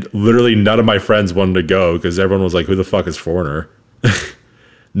 And literally none of my friends wanted to go because everyone was like, who the fuck is Foreigner?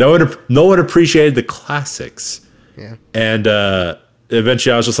 No one appreciated the classics. Yeah. And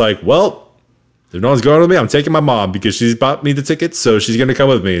eventually I was just like, well, if no one's going with me, I'm taking my mom because she's bought me the tickets, so she's going to come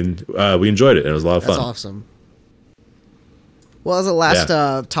with me. And we enjoyed it. It was a lot of fun. That's awesome. Well, as a last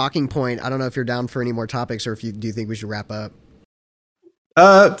talking point, I don't know if you're down for any more topics or if you do think we should wrap up.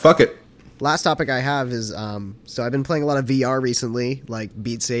 Fuck it. Last topic I have is, so I've been playing a lot of VR recently, like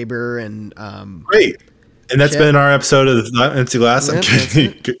Beat Saber and... Great. And that's been our episode of Empty Glass.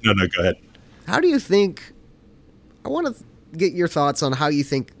 Yep, No, go ahead. How do you think... I want to get your thoughts on how you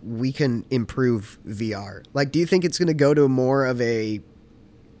think we can improve VR. Like, do you think it's going to go to more of a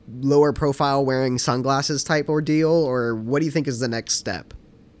lower profile wearing sunglasses type ordeal, or what do you think is the next step?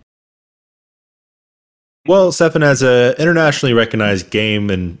 Well, Stefan, as an internationally recognized game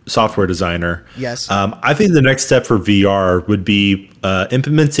and software designer, yes, I think the next step for VR would be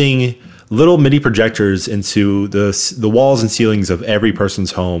implementing little mini projectors into the walls and ceilings of every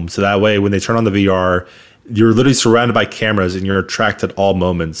person's home. So that way, when they turn on the VR, you're literally surrounded by cameras and you're tracked at all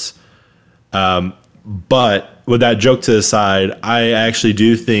moments. But with that joke to the side, I actually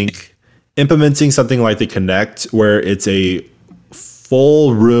do think implementing something like the Kinect, where it's a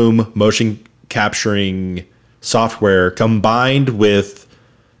full room motion capturing software combined with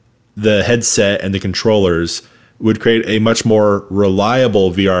the headset and the controllers, would create a much more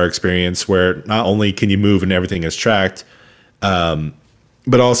reliable VR experience where not only can you move and everything is tracked,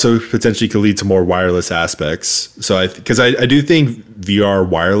 but also potentially could lead to more wireless aspects. So I do think VR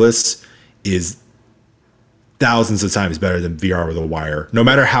wireless is thousands of times better than VR with a wire. No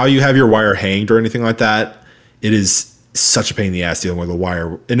matter how you have your wire hanged or anything like that, it is such a pain in the ass dealing with a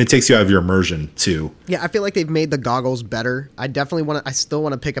wire, and it takes you out of your immersion too. Yeah, I feel like they've made the goggles better. I still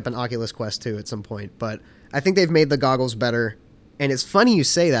want to pick up an Oculus Quest 2 at some point, but I think they've made the goggles better. And it's funny you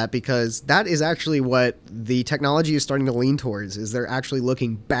say that, because that is actually what the technology is starting to lean towards, is they're actually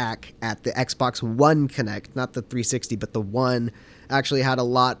looking back at the Xbox One Kinect, not the 360, but the One actually had a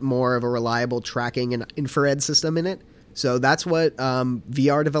lot more of a reliable tracking and infrared system in it. So that's what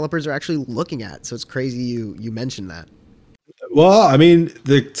VR developers are actually looking at. So it's crazy you mentioned that. Well, I mean,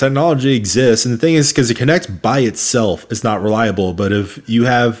 the technology exists, and the thing is, because the Kinect by itself is not reliable, but if you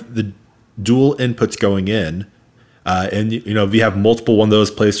have the dual inputs going in, and if you have multiple one of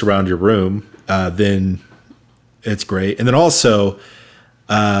those placed around your room, then it's great. And then also,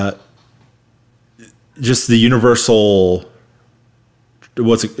 just the universal,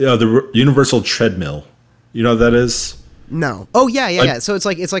 the universal treadmill. You know what that is? No. Oh yeah. So it's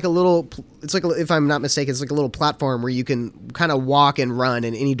like a little, if I'm not mistaken, it's like a little platform where you can kind of walk and run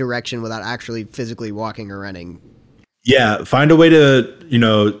in any direction without actually physically walking or running. Yeah, find a way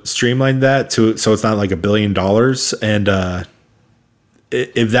to streamline that so it's not like $1 billion. And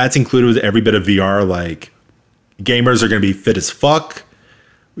if that's included with every bit of VR, like, gamers are going to be fit as fuck.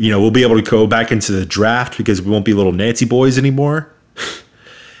 We'll be able to go back into the draft because we won't be little Nancy boys anymore.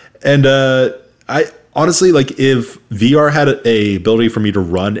 And I honestly, like, if VR had a ability for me to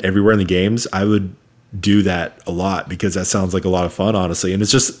run everywhere in the games, I would do that a lot, because that sounds like a lot of fun, honestly. And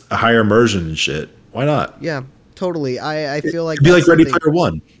it's just a higher immersion and shit. Why not? Yeah, totally. I feel like it'd be like Ready Player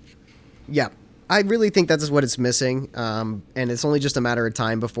One. Yeah, I really think that's what it's missing. And it's only just a matter of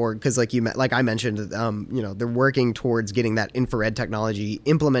time before, because like I mentioned, they're working towards getting that infrared technology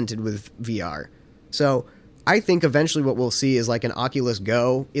implemented with VR. So I think eventually what we'll see is like an Oculus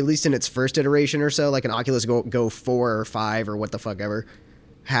Go, at least in its first iteration or so, like an Oculus Go 4 or 5 or what the fuck ever,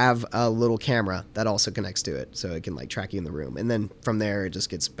 have a little camera that also connects to it, so it can like track you in the room. And then from there, it just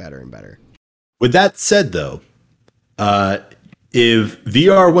gets better and better. With that said, though, if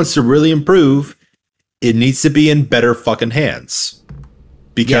VR wants to really improve, it needs to be in better fucking hands.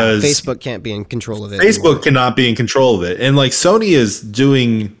 Because Facebook can't be in control of it. Facebook anymore. cannot be in control of it. And like Sony's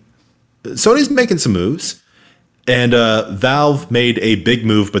making some moves. And Valve made a big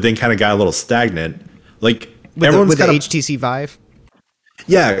move, but then kind of got a little stagnant. Like with the HTC Vive?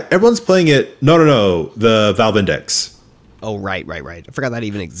 Yeah, everyone's playing it. No, the Valve Index. Oh, right. I forgot that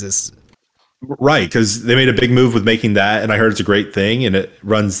even exists. Right, because they made a big move with making that, and I heard it's a great thing, and it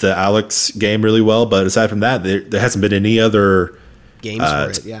runs the Alex game really well. But aside from that, there hasn't been any other games for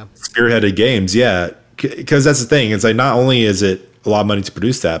it, yeah. Spearheaded games, yeah. Because that's the thing. It's like not only is it a lot of money to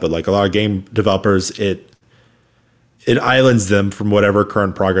produce that, but like a lot of game developers, it islands them from whatever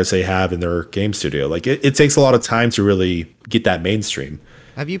current progress they have in their game studio. Like it takes a lot of time to really get that mainstream.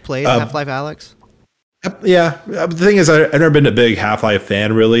 Have you played Half-Life Alyx? Yeah. The thing is, I've never been a big Half-Life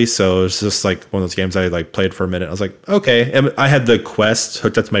fan, really. So it's just like one of those games I like played for a minute. I was like, okay. And I had the Quest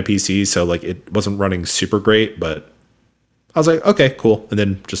hooked up to my PC, so like it wasn't running super great, but I was like, okay, cool. And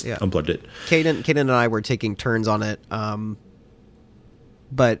then just unplugged it. Kaden and I were taking turns on it.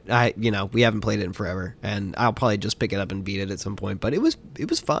 But we haven't played it in forever, and I'll probably just pick it up and beat it at some point. But it was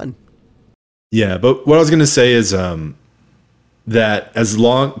fun. Yeah, but what I was going to say is that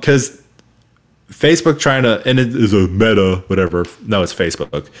because Facebook trying to, and it is a meta, whatever. No, it's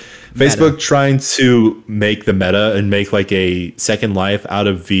Facebook. Facebook trying to make the meta and make like a Second Life out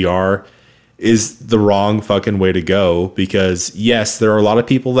of VR is the wrong fucking way to go. Because yes, there are a lot of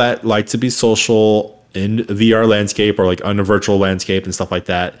people that like to be social in a VR landscape or like on a virtual landscape and stuff like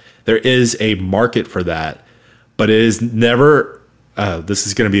that. There is a market for that, but it is never, this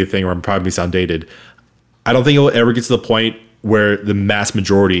is going to be a thing where I'm probably sound dated. I don't think it will ever get to the point where the mass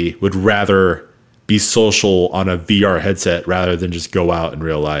majority would rather be social on a VR headset rather than just go out in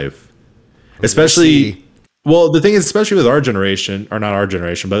real life. Especially, well, the thing is, especially with our generation, or not our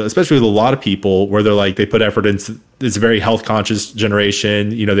generation, but especially with a lot of people where they're like, they put effort into, it's a very health conscious generation.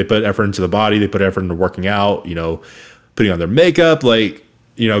 They put effort into the body, they put effort into working out, putting on their makeup, like,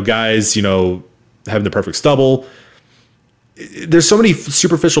 guys, having the perfect stubble. There's so many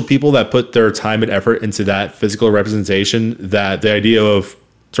superficial people that put their time and effort into that physical representation that the idea of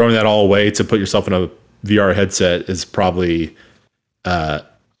throwing that all away to put yourself in a VR headset is probably not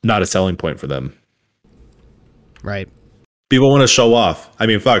a selling point for them. Right. People want to show off. I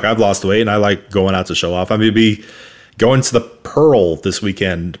mean, fuck, I've lost weight and I like going out to show off. I'm going to be going to the Pearl this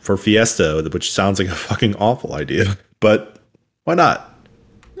weekend for Fiesta, which sounds like a fucking awful idea, but why not?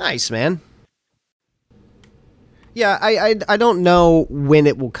 Nice, man. Yeah, I don't know when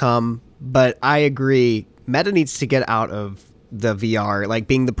it will come, but I agree. Meta needs to get out of the VR, like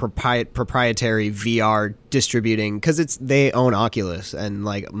being the proprietary VR distributing, because they own Oculus, and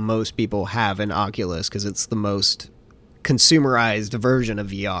like most people have an Oculus because it's the most consumerized version of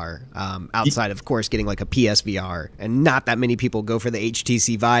VR, outside of course getting like a PSVR, and not that many people go for the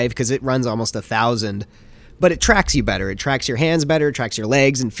HTC Vive because it runs almost 1,000, but it tracks you better. It tracks your hands better, it tracks your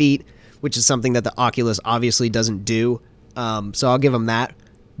legs and feet, which is something that the Oculus obviously doesn't do. So I'll give them that.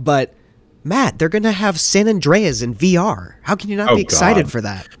 But Matt, they're going to have San Andreas in VR. How can you not be excited for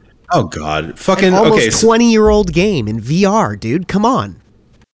that? Oh, God. Fucking, an almost 20-year-old game in VR, dude. Come on.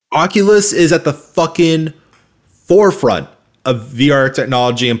 Oculus is at the fucking forefront of VR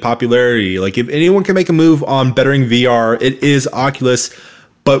technology and popularity. Like, if anyone can make a move on bettering VR, it is Oculus.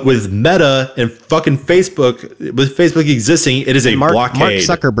 But with Meta and fucking Facebook, with Facebook existing, it is a blockade.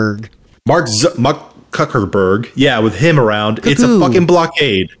 Mark Zuckerberg. Mark Zuckerberg. Yeah, with him around, it's a fucking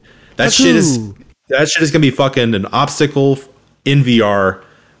blockade. That shit is gonna be fucking an obstacle in VR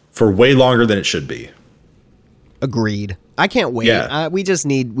for way longer than it should be. Agreed. I can't wait. Yeah. We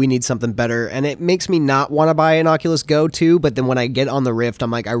need something better, and it makes me not want to buy an Oculus Go 2, but then when I get on the Rift,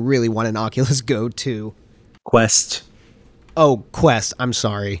 I'm like, I really want an Oculus Go 2. Quest. Oh, Quest. I'm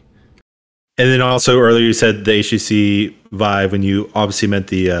sorry. And then also earlier you said the HTC Vive when you obviously meant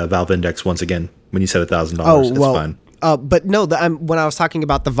the Valve Index once again when you said $1,000. Oh, it's well, fine. But no, when I was talking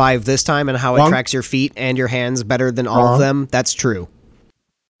about the Vive this time and how it tracks your feet and your hands better than all of them, that's true.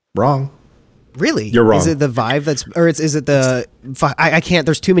 Wrong. Really? You're wrong. Is it the Vive is it the, I can't,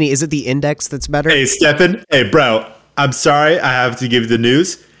 there's too many. Is it the Index that's better? Hey, Stefan. Hey, bro. I'm sorry. I have to give you the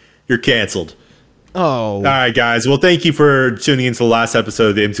news. You're canceled. Oh. All right, guys. Well, thank you for tuning into the last episode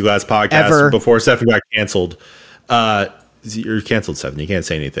of the Empty Glass podcast before Stefan got canceled. You're canceled, Stefan. You can't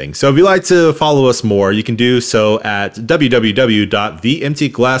say anything. So if you'd like to follow us more, you can do so at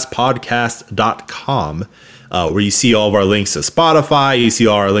www.theemptyglasspodcast.com, where you see all of our links to Spotify. You see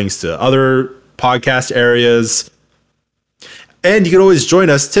all our links to other podcast areas. And you can always join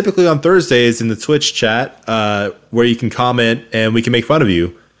us, typically on Thursdays, in the Twitch chat, where you can comment and we can make fun of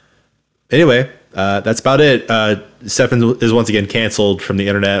you. Anyway, that's about it. Stefan is once again canceled from the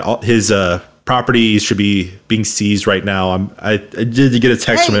internet. His property should be being seized right now. I did get a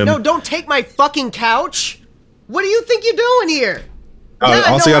text from him. No, don't take my fucking couch. What do you think you're doing here? Yeah,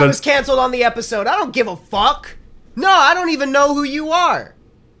 I also know I was canceled on the episode. I don't give a fuck. No, I don't even know who you are.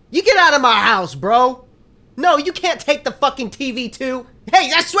 You get out of my house, bro. No, you can't take the fucking TV too.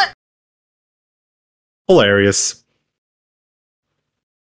 Hey, I swear. Hilarious.